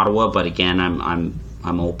picking Ottawa, but again,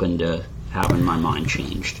 I'm open to having my mind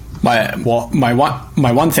changed. My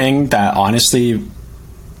one thing that honestly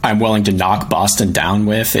I'm willing to knock Boston down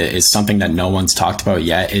with is something that no one's talked about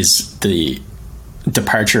yet, is the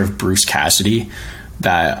departure of Bruce Cassidy.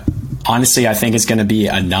 That honestly, I think it's going to be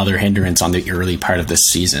another hindrance on the early part of this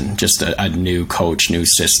season. Just a new coach, new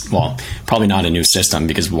system. Well, probably not a new system,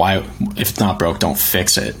 because why? If it's not broke, don't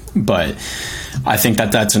fix it. But I think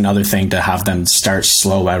that's another thing to have them start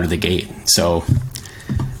slow out of the gate. So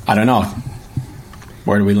I don't know.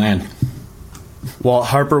 Where do we land? Well,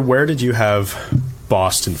 Harper, where did you have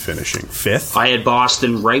Boston finishing? 5th? I had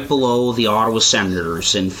Boston right below the Ottawa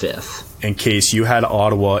Senators in 5th. In case you had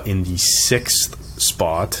Ottawa in the 6th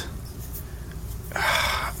spot.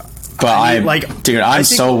 But I'm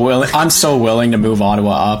so willing to move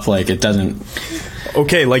Ottawa up. Like, it doesn't.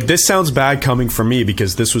 Okay, like, this sounds bad coming from me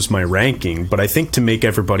because this was my ranking, but I think to make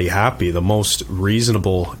everybody happy, the most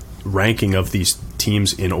reasonable ranking of these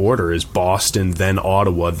teams in order is Boston, then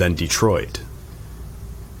Ottawa, then Detroit.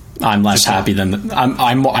 I'm less happy than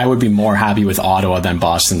I would be more happy with Ottawa than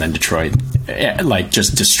Boston than Detroit. Like,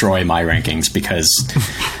 just destroy my rankings, because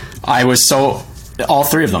I was so. All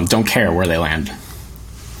three of them, don't care where they land.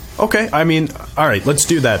 Okay, I mean, all right, let's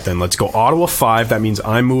do that then. Let's go Ottawa 5. That means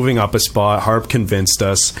I'm moving up a spot. Harp convinced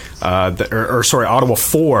us. Ottawa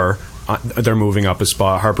 4. They're moving up a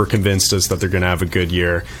spot. Harper convinced us that they're going to have a good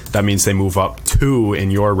year. That means they move up 2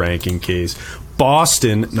 in your ranking case.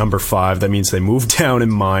 Boston, number 5. That means they move down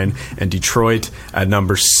in mine. And Detroit at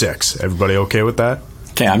number 6. Everybody okay with that?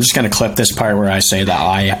 Okay, I'm just going to clip this part where I say that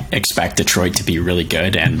I expect Detroit to be really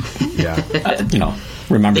good, and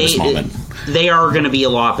remember this moment. They are going to be a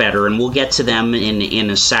lot better, and we'll get to them in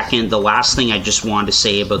a second. The last thing I just wanted to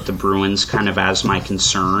say about the Bruins, kind of as my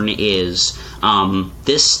concern, is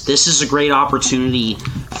this is a great opportunity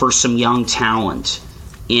for some young talent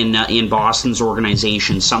in Boston's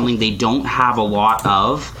organization, something they don't have a lot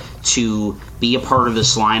of, to be a part of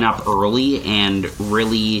this lineup early and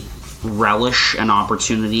really relish an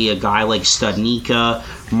opportunity. A guy like Studnicka,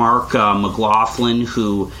 Mark McLaughlin,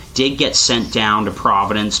 who did get sent down to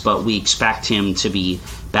Providence, but we expect him to be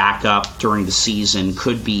back up during the season,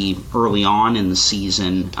 could be early on in the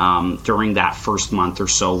season during that first month or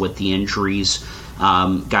so with the injuries.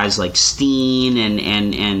 Guys like Steen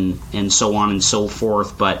and so on and so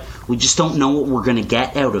forth, but we just don't know what we're going to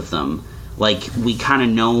get out of them. Like, we kind of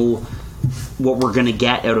know what we're going to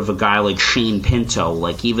get out of a guy like Shane Pinto.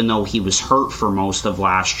 Like, even though he was hurt for most of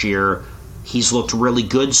last year, he's looked really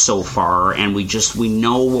good so far, and we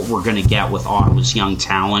know what we're going to get with Ottawa's young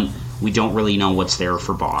talent. We don't really know what's there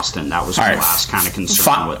for Boston. That was my last kind of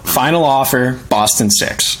concern with them. Final offer, Boston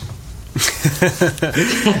 6.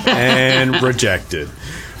 And rejected.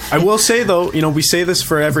 I will say, though, we say this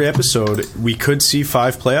for every episode, we could see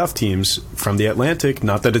 5 playoff teams from the Atlantic.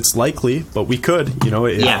 Not that it's likely, but we could.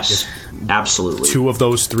 Yes, absolutely. 2 of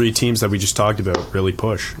those 3 teams that we just talked about really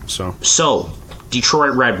push. So,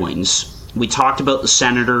 Detroit Red Wings. We talked about the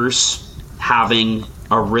Senators having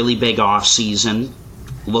a really big offseason,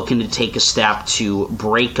 looking to take a step to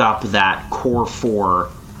break up that core 4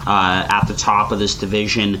 at the top of this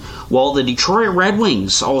division. Well, the Detroit Red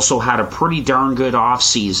Wings also had a pretty darn good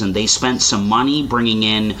offseason. They spent some money bringing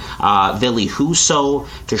in Ville Husso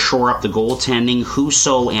to shore up the goaltending.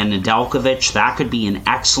 Husso and Nedeljkovic, that could be an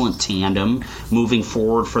excellent tandem moving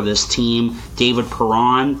forward for this team. David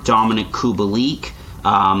Perron, Dominic Kubalik,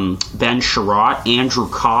 Ben Sherratt, Andrew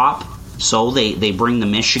Kopp. So they bring the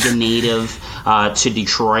Michigan native to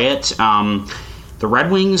Detroit. The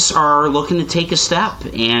Red Wings are looking to take a step,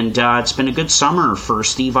 and it's been a good summer for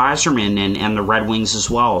Steve Yzerman and the Red Wings as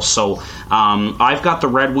well. So I've got the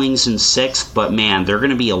Red Wings in 6th, but man, they're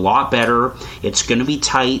going to be a lot better. It's going to be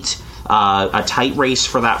tight, a tight race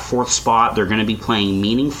for that 4th spot. They're going to be playing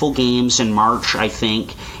meaningful games in March, I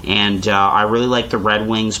think, and I really like the Red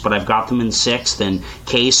Wings, but I've got them in 6th. And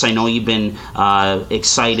Case, I know you've been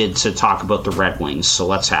excited to talk about the Red Wings, so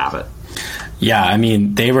let's have it. Yeah, I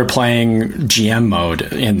mean, they were playing GM mode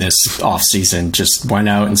in this offseason. Just went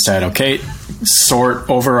out and said, okay, sort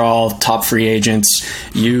overall top free agents,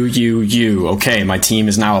 you. Okay, my team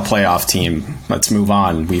is now a playoff team. Let's move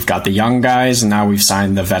on. We've got the young guys, and now we've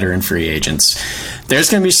signed the veteran free agents.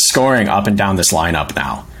 There's going to be scoring up and down this lineup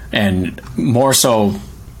now, and more so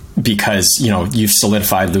because, you've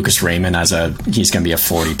solidified Lucas Raymond he's going to be a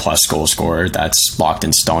 40-plus goal scorer. That's locked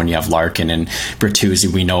in stone. You have Larkin and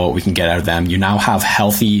Bertuzzi. We know what we can get out of them. You now have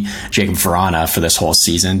healthy Jacob Vrana for this whole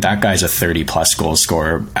season. That guy's a 30-plus goal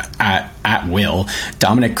scorer at will.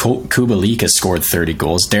 Dominic Kubalik has scored 30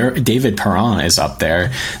 goals. David Perron is up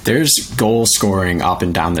there. There's goal scoring up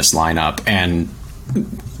and down this lineup, and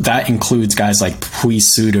that includes guys like Pui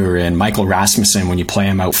Suter and Michael Rasmussen when you play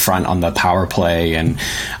him out front on the power play. And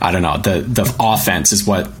I don't know, the offense is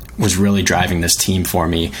what was really driving this team for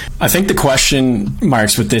me. I think the question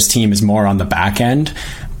marks with this team is more on the back end.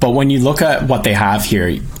 But when you look at what they have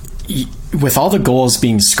here, with all the goals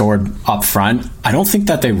being scored up front, I don't think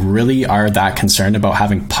that they really are that concerned about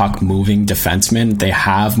having puck-moving defensemen. They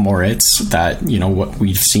have Moritz that, what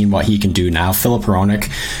we've seen what he can do now. Filip Hronek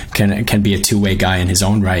can be a two-way guy in his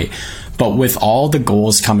own right. But with all the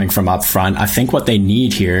goals coming from up front, I think what they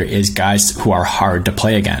need here is guys who are hard to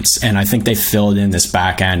play against. And I think they filled in this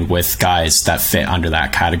back end with guys that fit under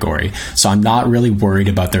that category. So I'm not really worried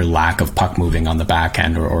about their lack of puck moving on the back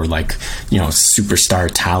end or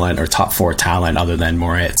superstar talent or top 4 talent other than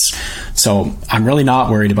Moritz. So I'm really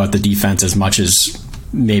not worried about the defense as much as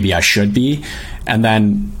maybe I should be. And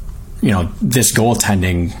then, this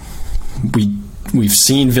goaltending, We've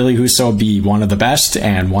seen Ville Husso be one of the best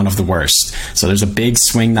and one of the worst. So there's a big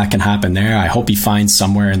swing that can happen there. I hope he finds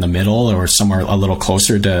somewhere in the middle or somewhere a little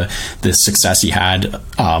closer to the success he had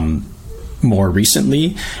more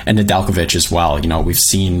recently. And Nedeljkovic as well. We've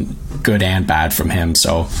seen good and bad from him.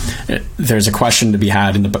 So there's a question to be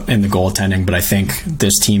had in the goaltending, but I think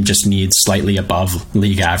this team just needs slightly above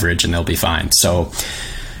league average and they'll be fine. So,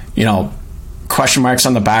 question marks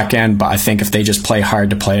on the back end, but I think if they just play hard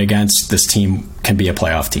to play against, this team can be a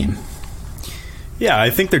playoff team. Yeah,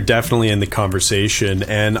 I think they're definitely in the conversation,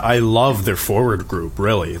 and I love their forward group,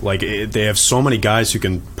 really. They have so many guys who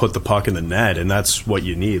can put the puck in the net, and that's what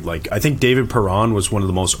you need. I think David Perron was one of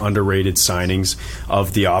the most underrated signings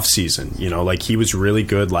of the offseason. He was really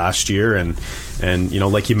good last year, and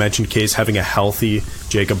like you mentioned, Case, having a healthy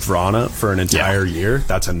Jacob Vrana for an entire year,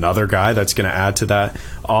 that's another guy that's going to add to that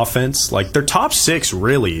offense. Their top 6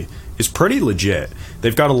 really is pretty legit.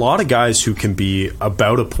 They've got a lot of guys who can be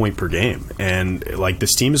about a point per game, and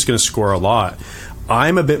this team is going to score a lot.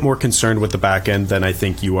 I'm a bit more concerned with the back end than I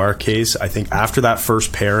think you are, Case. I think after that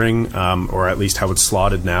first pairing, or at least how it's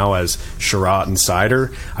slotted now as Sherratt and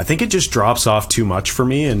Seider, I think it just drops off too much for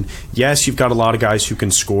me. And yes, you've got a lot of guys who can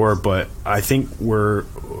score, but I think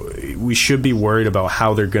we should be worried about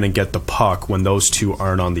how they're going to get the puck when those two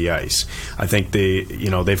aren't on the ice. I think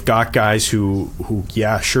they've got guys who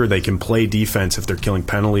sure, they can play defense if they're killing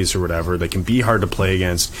penalties or whatever. They can be hard to play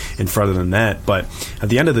against in front of the net, but at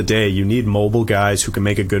the end of the day, you need mobile guys who can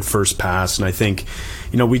make a good first pass, and I think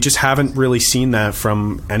we just haven't really seen that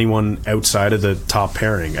from anyone outside of the top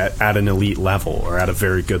pairing at an elite level or at a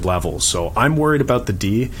very good level. So I'm worried about the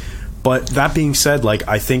D. But that being said,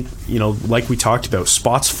 I think, like we talked about,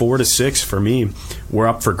 spots 4 to 6 for me were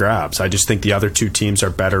up for grabs. I just think the other two teams are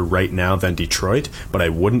better right now than Detroit, but I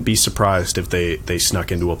wouldn't be surprised if they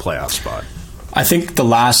snuck into a playoff spot. I think the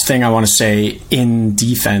last thing I want to say in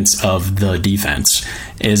defense of the defense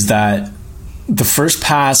is that the first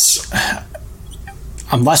pass,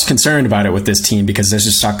 I'm less concerned about it with this team because there's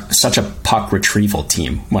just such a puck retrieval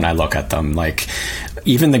team when I look at them.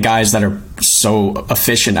 Even the guys that are so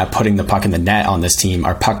efficient at putting the puck in the net on this team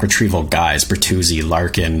are puck retrieval guys. Bertuzzi,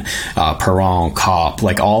 Larkin, Perron, Kopp,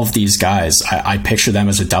 all of these guys, I picture them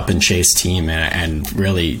as a dump and chase team, and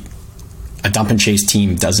really a dump and chase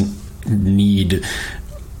team doesn't need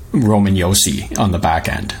Roman Josi on the back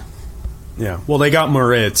end. Yeah, well, they got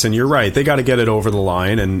Moritz, and you're right. They got to get it over the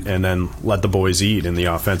line and then let the boys eat in the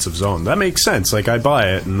offensive zone. That makes sense. I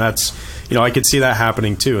buy it, and that's, I could see that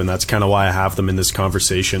happening too, and that's kind of why I have them in this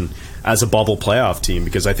conversation as a bubble playoff team,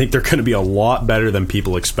 because I think they're going to be a lot better than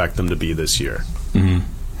people expect them to be this year. Mm-hmm.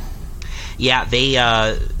 Yeah,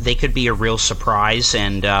 they could be a real surprise,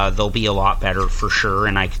 and they'll be a lot better for sure.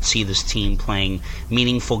 And I could see this team playing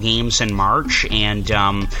meaningful games in March. And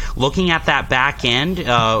looking at that back end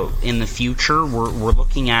in the future, we're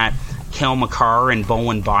looking at Cale Makar and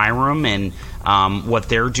Bowen Byram and what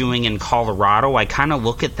they're doing in Colorado. I kind of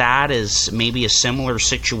look at that as maybe a similar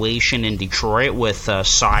situation in Detroit with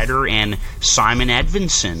Seider and Simon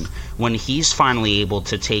Edvinsson when he's finally able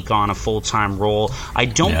to take on a full-time role. I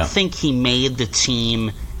don't think he made the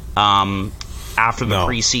team after the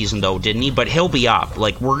preseason, though, didn't he? But he'll be up.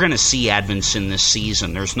 We're going to see Edvinsson this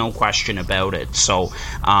season. There's no question about it. So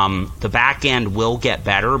the back end will get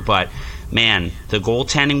better, but man, the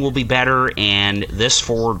goaltending will be better, and this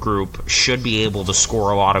forward group should be able to score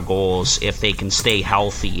a lot of goals if they can stay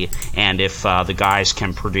healthy and if the guys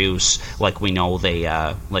can produce like we know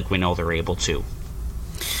they're able to.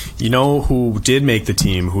 You know who did make the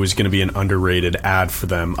team, who is going to be an underrated ad for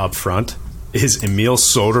them up front, is Emil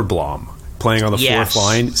Soderblom, playing on the fourth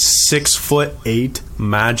line. 6'8",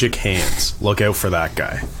 magic hands. Look out for that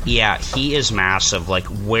guy. Yeah, he is massive.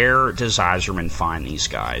 Where does Yzerman find these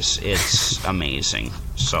guys? It's amazing.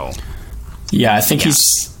 So, yeah, I think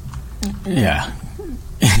he's. Yeah.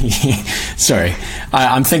 Sorry,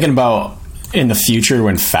 I'm thinking about in the future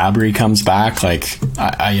when Fabry comes back, like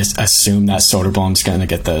I assume that Soderblom's going to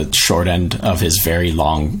get the short end of his very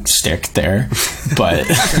long stick there. But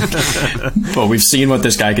but we've seen what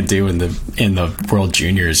this guy could do in the World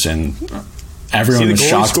Juniors, and everyone was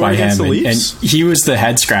shocked by him. And he was the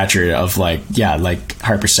head scratcher of like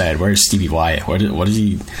Harper said, where's Stevie Wyatt? What is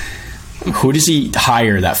he? Who does he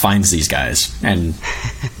hire that finds these guys? And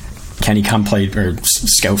can he come play or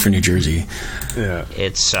scout for New Jersey? Yeah,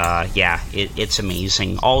 it's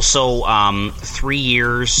amazing. Also, 3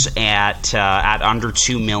 years at under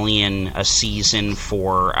 $2 million a season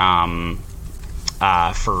for Philip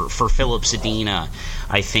Zadina,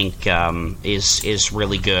 I think is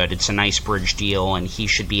really good. It's a nice bridge deal, and he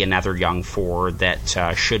should be another young forward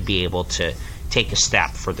that should be able to take a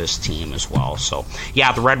step for this team as well. So,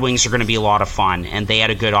 yeah, the Red Wings are going to be a lot of fun, and they had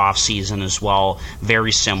a good offseason as well,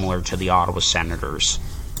 very similar to the Ottawa Senators.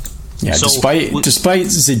 Yeah, so, despite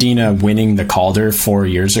Zadina winning the Calder 4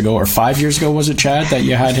 years ago, or 5 years ago, was it, Chad, that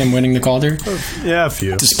you had him winning the Calder? Yeah, a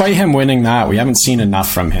few. Despite him winning that, we haven't seen enough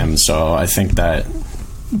from him, so I think that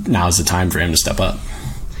now's the time for him to step up.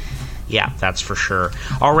 Yeah, that's for sure.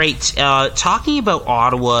 All right, talking about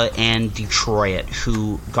Ottawa and Detroit,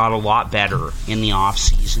 who got a lot better in the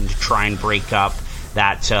offseason to try and break up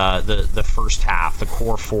that the first half, the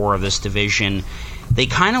core four of this division. They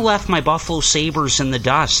kind of left my Buffalo Sabres in the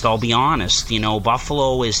dust, I'll be honest. You know,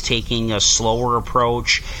 Buffalo is taking a slower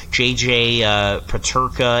approach. JJ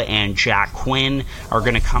Peterka and Jack Quinn are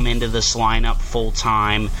going to come into this lineup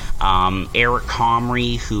full-time. Eric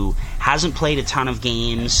Comrie, who hasn't played a ton of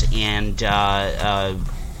games and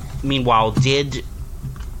meanwhile did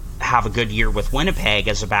have a good year with Winnipeg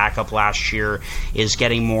as a backup last year, is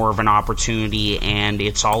getting more of an opportunity, and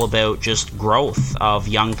it's all about just growth of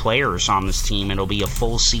young players on this team. It'll be a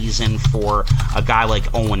full season for a guy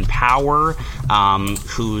like Owen Power,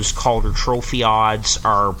 whose Calder Trophy odds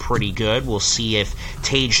are pretty good. We'll see if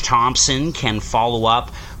Tage Thompson can follow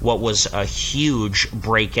up what was a huge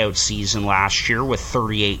breakout season last year with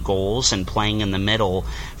 38 goals and playing in the middle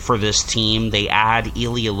for this team. They add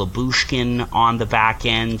Ilya Lyubushkin on the back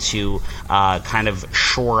end to kind of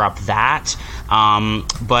shore up that,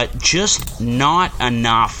 but just not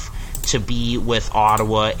enough to be with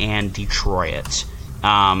Ottawa and Detroit.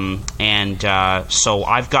 So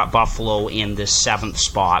I've got Buffalo in this 7th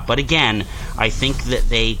spot. But again, I think that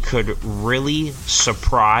they could really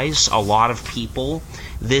surprise a lot of people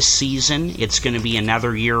this season. It's going to be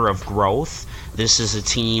another year of growth. This is a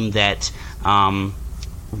team that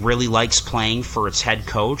really likes playing for its head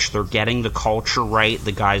coach. They're getting the culture right.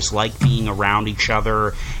 The guys like being around each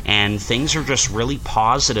other, and things are just really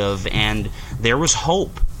positive. And there was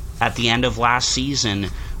hope at the end of last season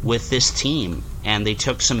with this team, and they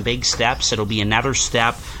took some big steps. It'll be another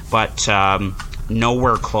step, but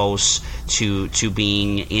nowhere close to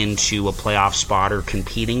being into a playoff spot or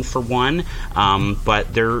competing for one.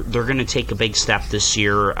 But they're going to take a big step this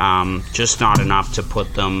year, just not enough to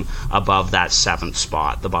put them above that 7th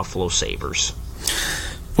spot, the Buffalo Sabres.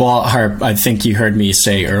 Well, Harp, I think you heard me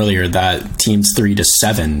say earlier that teams 3 to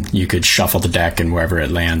 7, you could shuffle the deck, and wherever it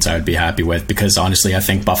lands, I would be happy with, because honestly, I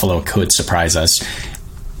think Buffalo could surprise us.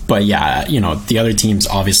 But yeah, you know, the other teams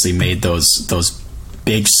obviously made those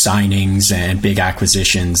big signings and big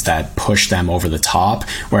acquisitions that push them over the top,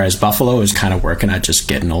 whereas Buffalo is kind of working at just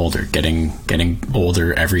getting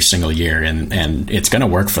older every single year, and it's going to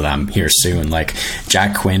work for them here soon. Like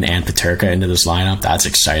Jack Quinn and Peterka into this lineup, that's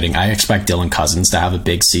exciting. I expect Dylan Cousins to have a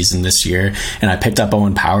big season this year, and I picked up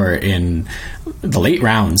Owen Power in the late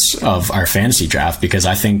rounds of our fantasy draft because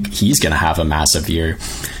I think he's going to have a massive year.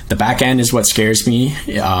 The back end is what scares me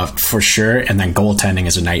for sure, and then goaltending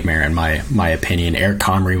is a nightmare in my opinion. Eric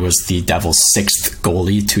Comrie was the Devils' 6th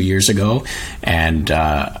goalie 2 years ago, and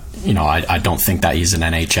I don't think that he's an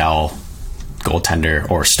NHL goaltender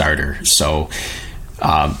or starter. So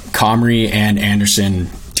Comrie and Anderson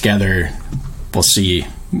together, we'll see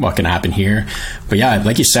what can happen here. But yeah,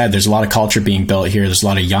 like you said, there's a lot of culture being built here. There's a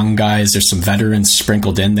lot of young guys. There's some veterans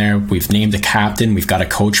sprinkled in there. We've named a captain. We've got a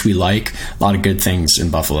coach we like. A lot of good things in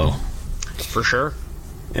Buffalo. For sure.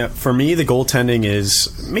 Yeah, for me, the goaltending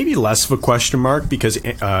is maybe less of a question mark because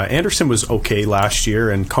Anderson was okay last year,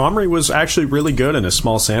 and Comrie was actually really good in a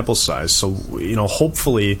small sample size. So,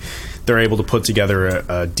 hopefully they're able to put together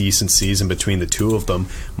a decent season between the two of them.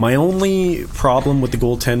 My only problem with the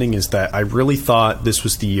goaltending is that I really thought this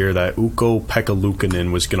was the year that Ukko-Pekka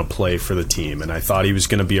Luukkonen was going to play for the team, and I thought he was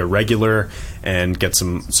going to be a regular and get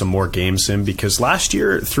some more games in, because last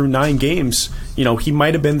year through 9 games, he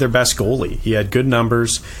might have been their best goalie. He had good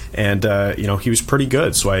numbers, and he was pretty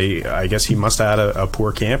good. So I guess he must have had a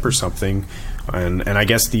poor camp or something, And I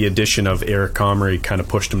guess the addition of Eric Comrie kind of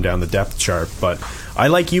pushed him down the depth chart. But I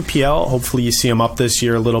like UPL. Hopefully you see him up this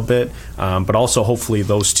year a little bit. But also hopefully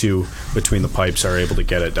those two between the pipes are able to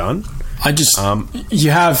get it done.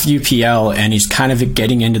 You have UPL, and he's kind of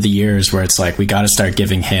getting into the years where it's like we got to start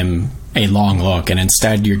giving him a long look, and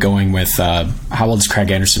instead you're going with how old is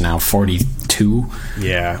Craig Anderson now? 42.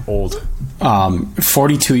 Yeah, old.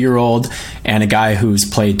 42-year-old, and a guy who's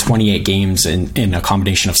played 28 games in a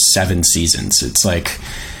combination of 7 seasons. It's like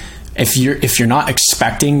if you're not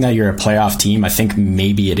expecting that you're a playoff team, I think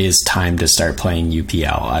maybe it is time to start playing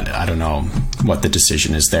UPL. I don't know what the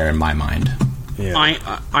decision is there in my mind.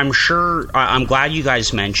 Yeah. I'm sure. I'm glad you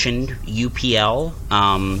guys mentioned UPL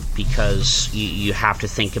because you have to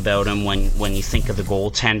think about him when you think of the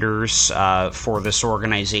goaltenders for this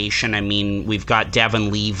organization. I mean, we've got Devin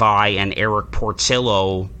Levi and Eric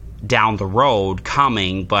Portillo down the road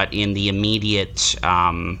coming, but in the immediate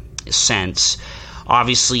sense,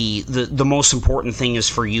 obviously, the most important thing is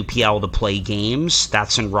for UPL to play games.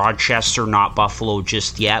 That's in Rochester, not Buffalo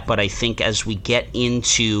just yet. But I think as we get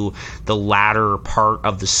into the latter part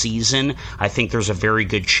of the season, I think there's a very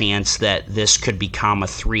good chance that this could become a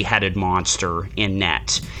 3-headed monster in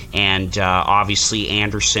net. And obviously,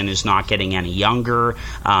 Anderson is not getting any younger.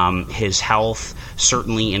 His health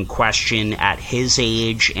certainly in question at his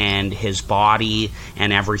age and his body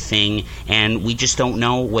and everything. And we just don't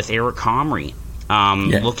know with Eric Comrie.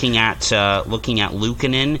 Looking at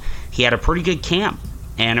Luukkonen, he had a pretty good camp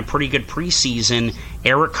and a pretty good preseason.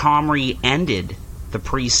 Eric Comrie ended the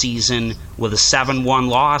preseason with a 7-1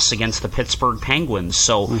 loss against the Pittsburgh Penguins.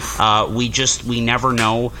 So we never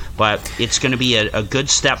know, but it's going to be a good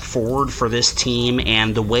step forward for this team.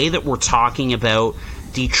 And the way that we're talking about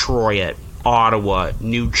Detroit, Ottawa,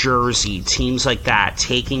 New Jersey, teams like that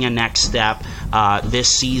taking a next step this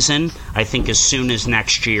season, I think as soon as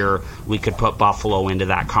next year we could put Buffalo into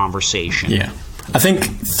that conversation. Yeah. I think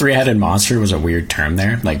 3-headed monster was a weird term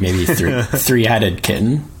there, like maybe 3-headed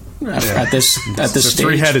kitten at this stage.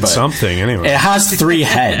 3-headed something anyway. It has 3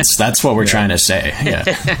 heads. That's what we're trying to say.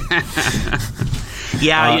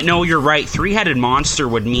 Yeah. You're right. 3-headed monster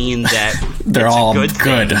would mean that they're it's all a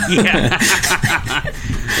good. Yeah.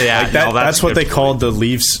 Yeah, that's what they called the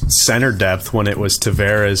Leafs center depth when it was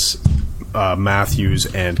Tavares, Matthews,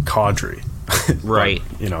 and Kadri. Right.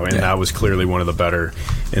 But, that was clearly one of the better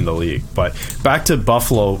in the league. But back to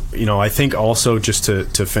Buffalo, I think also just to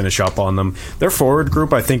finish up on them, their forward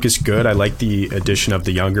group I think is good. I like the addition of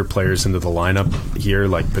the younger players into the lineup here,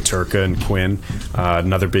 like Peterka and Quinn.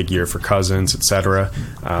 Another big year for Cousins, etc.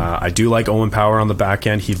 I do like Owen Power on the back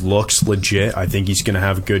end. He looks legit. I think he's going to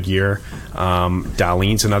have a good year.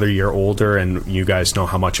 Dahlin's another year older, and you guys know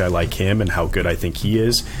how much I like him and how good I think he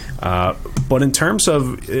is. But in terms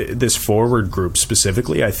of this forward group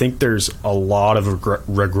specifically, I think there's a lot of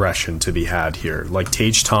regression to be had here. Like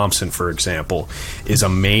Tage Thompson, for example, is a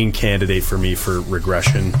main candidate for me for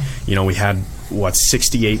regression. We had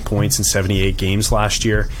 68 points in 78 games last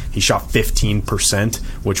year. He shot 15%,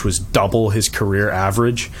 which was double his career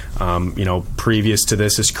average. Previous to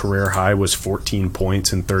this, his career high was 14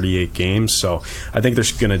 points in 38 games. So I think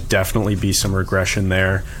there's going to definitely be some regression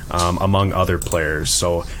there among other players.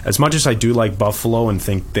 So as much as I do like Buffalo and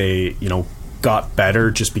think they, got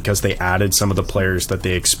better just because they added some of the players that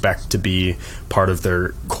they expect to be part of their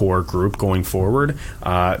core group going forward,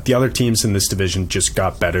 the other teams in this division just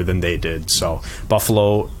got better than they did. So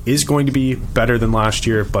Buffalo is going to be better than last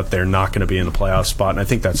year, but they're not going to be in the playoff spot, and I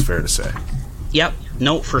think that's fair to say. Yep.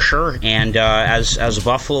 No, for sure. And as a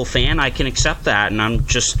Buffalo fan, I can accept that. And I'm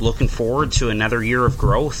just looking forward to another year of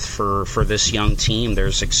growth for this young team.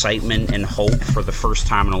 There's excitement and hope for the first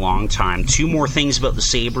time in a long time. 2 more things about the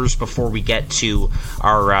Sabres before we get to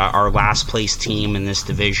our last place team in this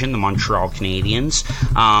division, the Montreal Canadiens.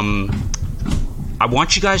 I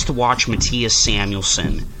want you guys to watch Mattias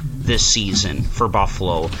Samuelsson this season for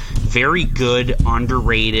Buffalo. Very good,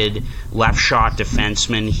 underrated left shot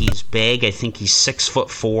defenseman. He's big. I think he's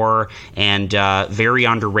 6'4", and very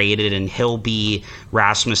underrated. And he'll be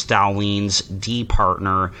Rasmus Dahlin's D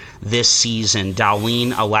partner this season.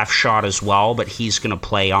 Dahlin a left shot as well, but he's going to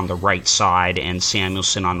play on the right side and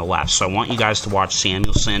Samuelsson on the left. So I want you guys to watch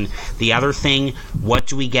Samuelsson. The other thing, what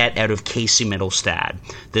do we get out of Casey Mittelstadt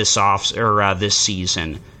this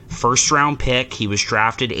season? First round pick. He was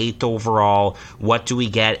drafted 8th overall. What do we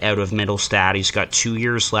get out of Mittelstadt? He's got 2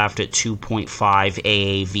 years left at 2.5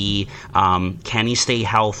 AAV. Can he stay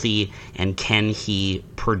healthy, and can he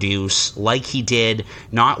produce like he did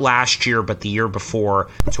not last year but the year before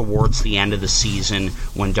towards the end of the season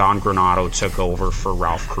when Don Granato took over for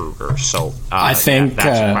Ralph Kruger? So I think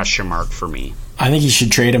that's a question mark for me. I think you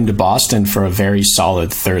should trade him to Boston for a very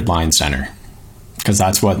solid third-line center, because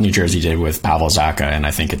that's what New Jersey did with Pavel Zacha, and I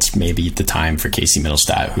think it's maybe the time for Casey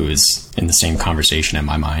Middlestat, who is in the same conversation in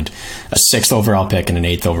my mind. A 6th overall pick and an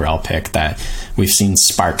 8th overall pick that we've seen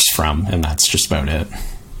sparks from, and that's just about it.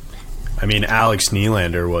 I mean, Alex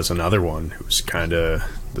Nylander was another one who was kind of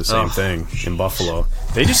the same thing in Buffalo.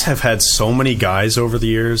 They just have had so many guys over the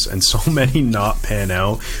years and so many not pan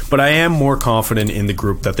out. But I am more confident in the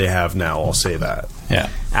group that they have now, I'll say that. Yeah.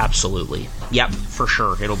 Absolutely. Yep, for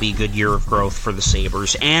sure. It'll be a good year of growth for the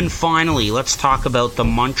Sabres. And finally, let's talk about the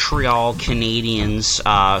Montreal Canadiens,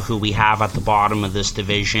 who we have at the bottom of this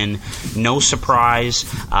division. No surprise.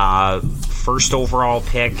 First overall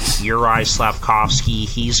pick, Juraj Slafkovsky.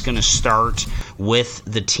 He's going to start with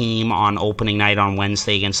the team on opening night on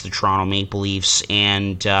Wednesday against the Toronto Maple Leafs.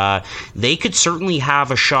 And they could certainly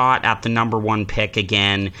have a shot at the number 1 pick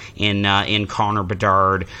again in Connor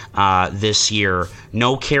Bedard this year.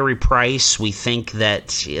 No Carey Price. We think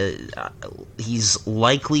that he's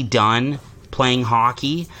likely done playing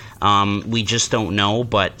hockey. We just don't know,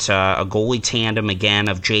 but a goalie tandem again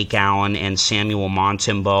of Jake Allen and Samuel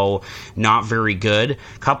Montembeault, not very good.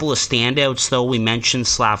 A couple of standouts, though. We mentioned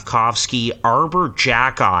Slafkovsky, Arbor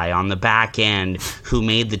Jacki on the back end, who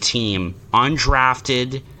made the team.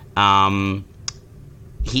 Undrafted.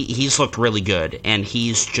 He's looked really good, and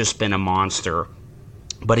he's just been a monster.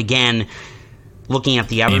 But again, looking at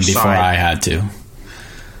the other side... Before I had to.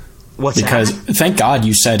 What's because that? Thank God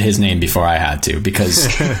you said his name before I had to,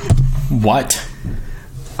 because what?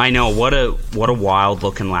 I know, what a wild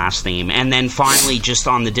looking last name. And then finally, just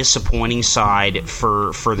on the disappointing side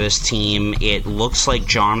for this team, it looks like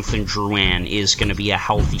Jonathan Drouin is going to be a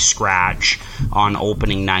healthy scratch on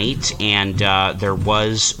opening night, and there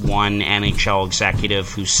was one NHL executive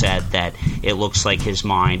who said that it looks like his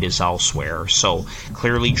mind is elsewhere. So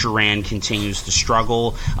clearly Drouin continues to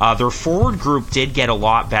struggle. Their forward group did get a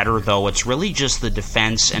lot better, though. It's really just the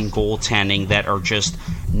defense and goaltending that are just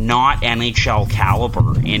not NHL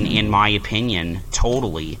caliber, in my opinion,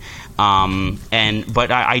 totally.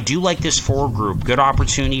 But I do like this forward group. Good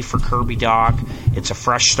opportunity for Kirby Dach. It's a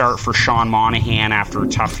fresh start for Sean Monahan after a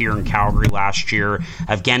tough year in Calgary last year.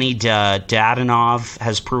 Evgeny Dadonov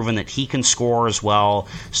has proven that he can score as well.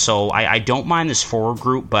 So I don't mind this forward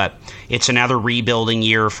group, but it's another rebuilding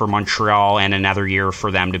year for Montreal and another year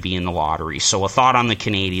for them to be in the lottery. So a thought on the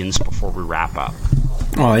Canadiens before we wrap up.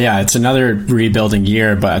 Well, yeah, it's another rebuilding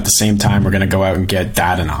year, but at the same time, we're going to go out and get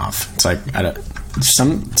Dadonov. It's like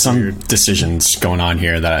some decisions going on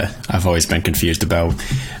here that I've always been confused about.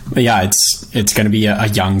 But yeah, it's going to be a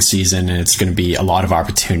young season, and it's going to be a lot of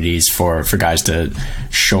opportunities for guys to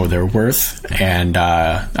show their worth. And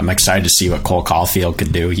I'm excited to see what Cole Caulfield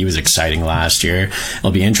could do. He was exciting last year.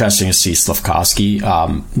 It'll be interesting to see Slafkovsky.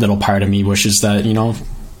 Little part of me wishes that,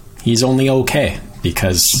 he's only okay,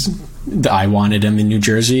 because I wanted him in New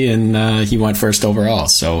Jersey, and he went first overall.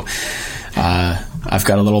 So I've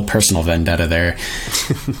got a little personal vendetta there.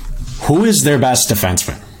 Who is their best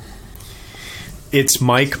defenseman? It's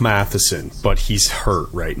Mike Matheson, but he's hurt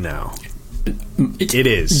right now. It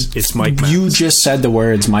is. It's Mike Matheson. You just said the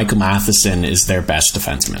words, Mike Matheson is their best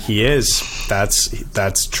defenseman. He is.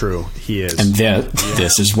 That's true. He is. And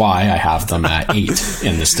this is why I have them at 8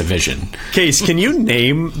 in this division. Case, can you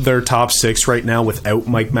name their top 6 right now without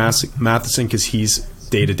Mike Matheson, because he's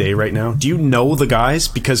day-to-day right now? Do you know the guys?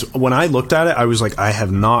 Because when I looked at it, I was like, I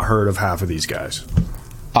have not heard of half of these guys.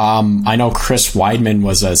 I know Chris Weidman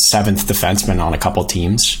was a 7th defenseman on a couple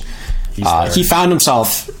teams. He found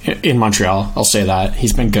himself in Montreal. I'll say that.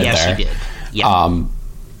 He's been good there. Yes, he did. Yeah.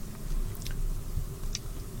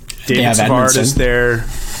 David Savard is there.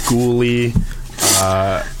 Gooley.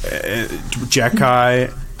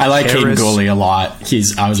 Jacki. I like Caden Harris. Gooley a lot.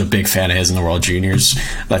 I was a big fan of his in the World Juniors.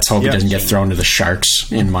 Let's hope he doesn't get thrown to the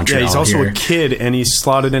Sharks in Montreal. Yeah, he's also here. a kid, and he's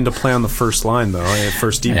slotted in to play on the first line, though.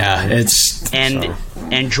 First deep line.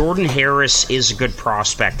 And Jordan Harris is a good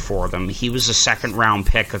prospect for them. He was a second-round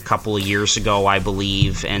pick a couple of years ago, I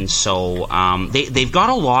believe, and so they've got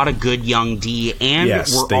a lot of good young D, and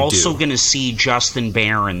we're also going to see Justin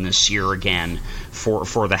Barron this year again for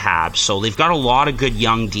the Habs. So they've got a lot of good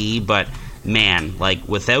young D, but man,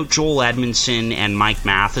 without Joel Edmondson and Mike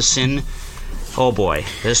Matheson, oh boy,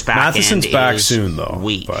 this back Matheson's end back is soon, though.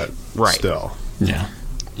 Weak. But right. Still. Yeah.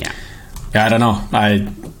 Yeah. Yeah, I don't know.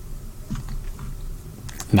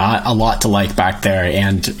 Not a lot to like back there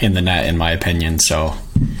and in the net, in my opinion, so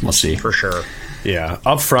we'll see. For sure. Yeah.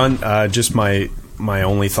 Up front, just my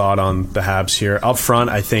only thought on the Habs here. Up front,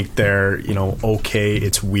 I think they're, okay.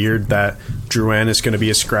 It's weird that Drouin is going to be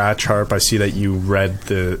a scratch. Harp, I see that you read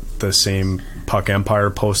the same Puck Empire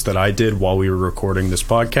post that I did while we were recording this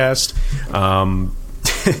podcast.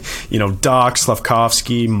 Doc,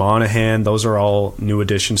 Slavkovsky, Monahan, those are all new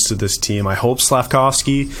additions to this team. I hope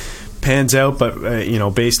Slavkovsky pans out, but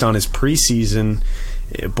based on his preseason,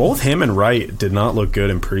 both him and Wright did not look good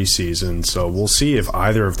in preseason, so we'll see if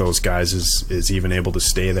either of those guys is even able to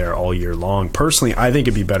stay there all year long. Personally, I think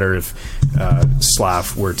it'd be better if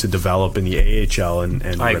Slav were to develop in the AHL and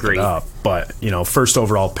rip it up. But, first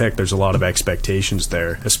overall pick, there's a lot of expectations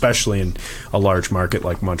there, especially in a large market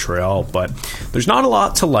like Montreal. But there's not a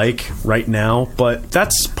lot to like right now, but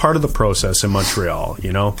that's part of the process in Montreal,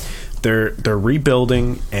 They're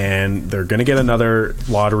rebuilding, and they're going to get another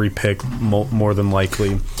lottery pick more than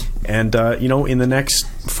likely. And, in the next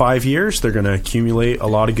 5 years, they're going to accumulate a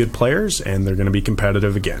lot of good players, and they're going to be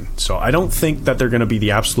competitive again. So I don't think that they're going to be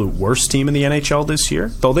the absolute worst team in the NHL this year,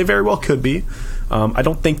 though they very well could be. I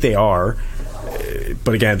don't think they are.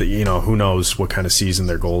 But again, who knows what kind of season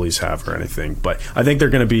their goalies have or anything. But I think they're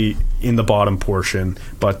going to be in the bottom portion,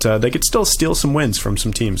 but they could still steal some wins from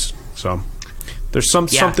some teams. So there's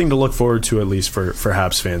something to look forward to, at least for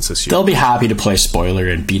Habs fans this year. They'll be happy to play spoiler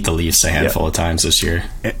and beat the Leafs a handful of times this year.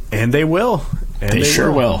 And they will. They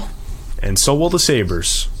sure will. And so will the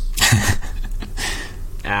Sabres.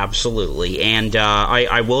 Absolutely. And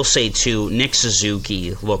I will say, too, Nick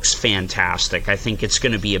Suzuki looks fantastic. I think it's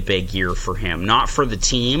going to be a big year for him. Not for the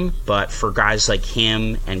team, but for guys like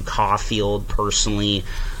him and Caulfield personally.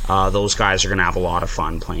 Those guys are going to have a lot of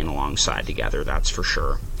fun playing alongside together, that's for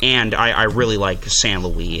sure. And I really like St.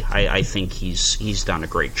 Louis. I think he's done a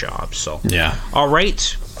great job. So yeah. All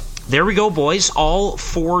right. There we go, boys. All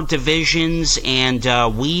 4 divisions, and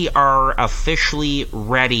we are officially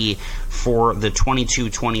ready for the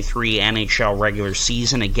 22-23 NHL regular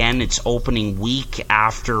season. Again, it's opening week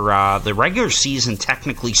after the regular season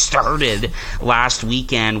technically started last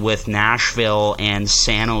weekend with Nashville and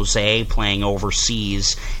San Jose playing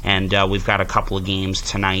overseas, and we've got a couple of games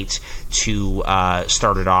tonight to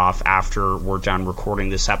start it off after we're done recording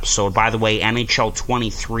this episode. By the way, NHL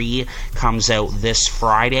 23 comes out this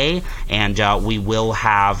Friday, and we will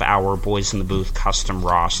have our Boys in the Booth custom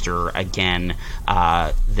roster again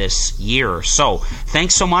this year. So,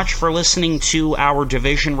 thanks so much for listening to our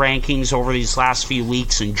division rankings over these last few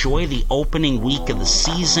weeks. Enjoy the opening week of the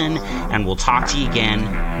season, and we'll talk to you again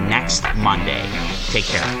next Monday. Take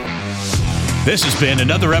care. This has been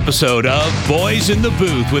another episode of Boys in the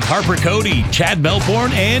Booth with Harper Cody, Chad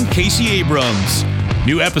Melbourne, and Casey Abrams.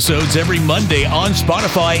 New episodes every Monday on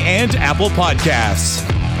Spotify and Apple Podcasts.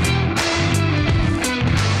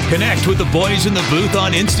 Connect with the Boys in the Booth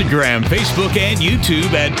on Instagram, Facebook, and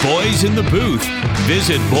YouTube at Boys in the Booth.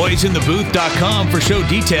 Visit boysinthebooth.com for show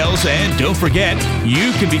details, and don't forget,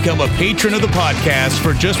 you can become a patron of the podcast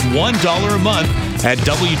for just $1 a month at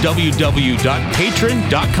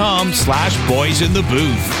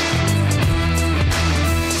www.patreon.com/boysinthebooth.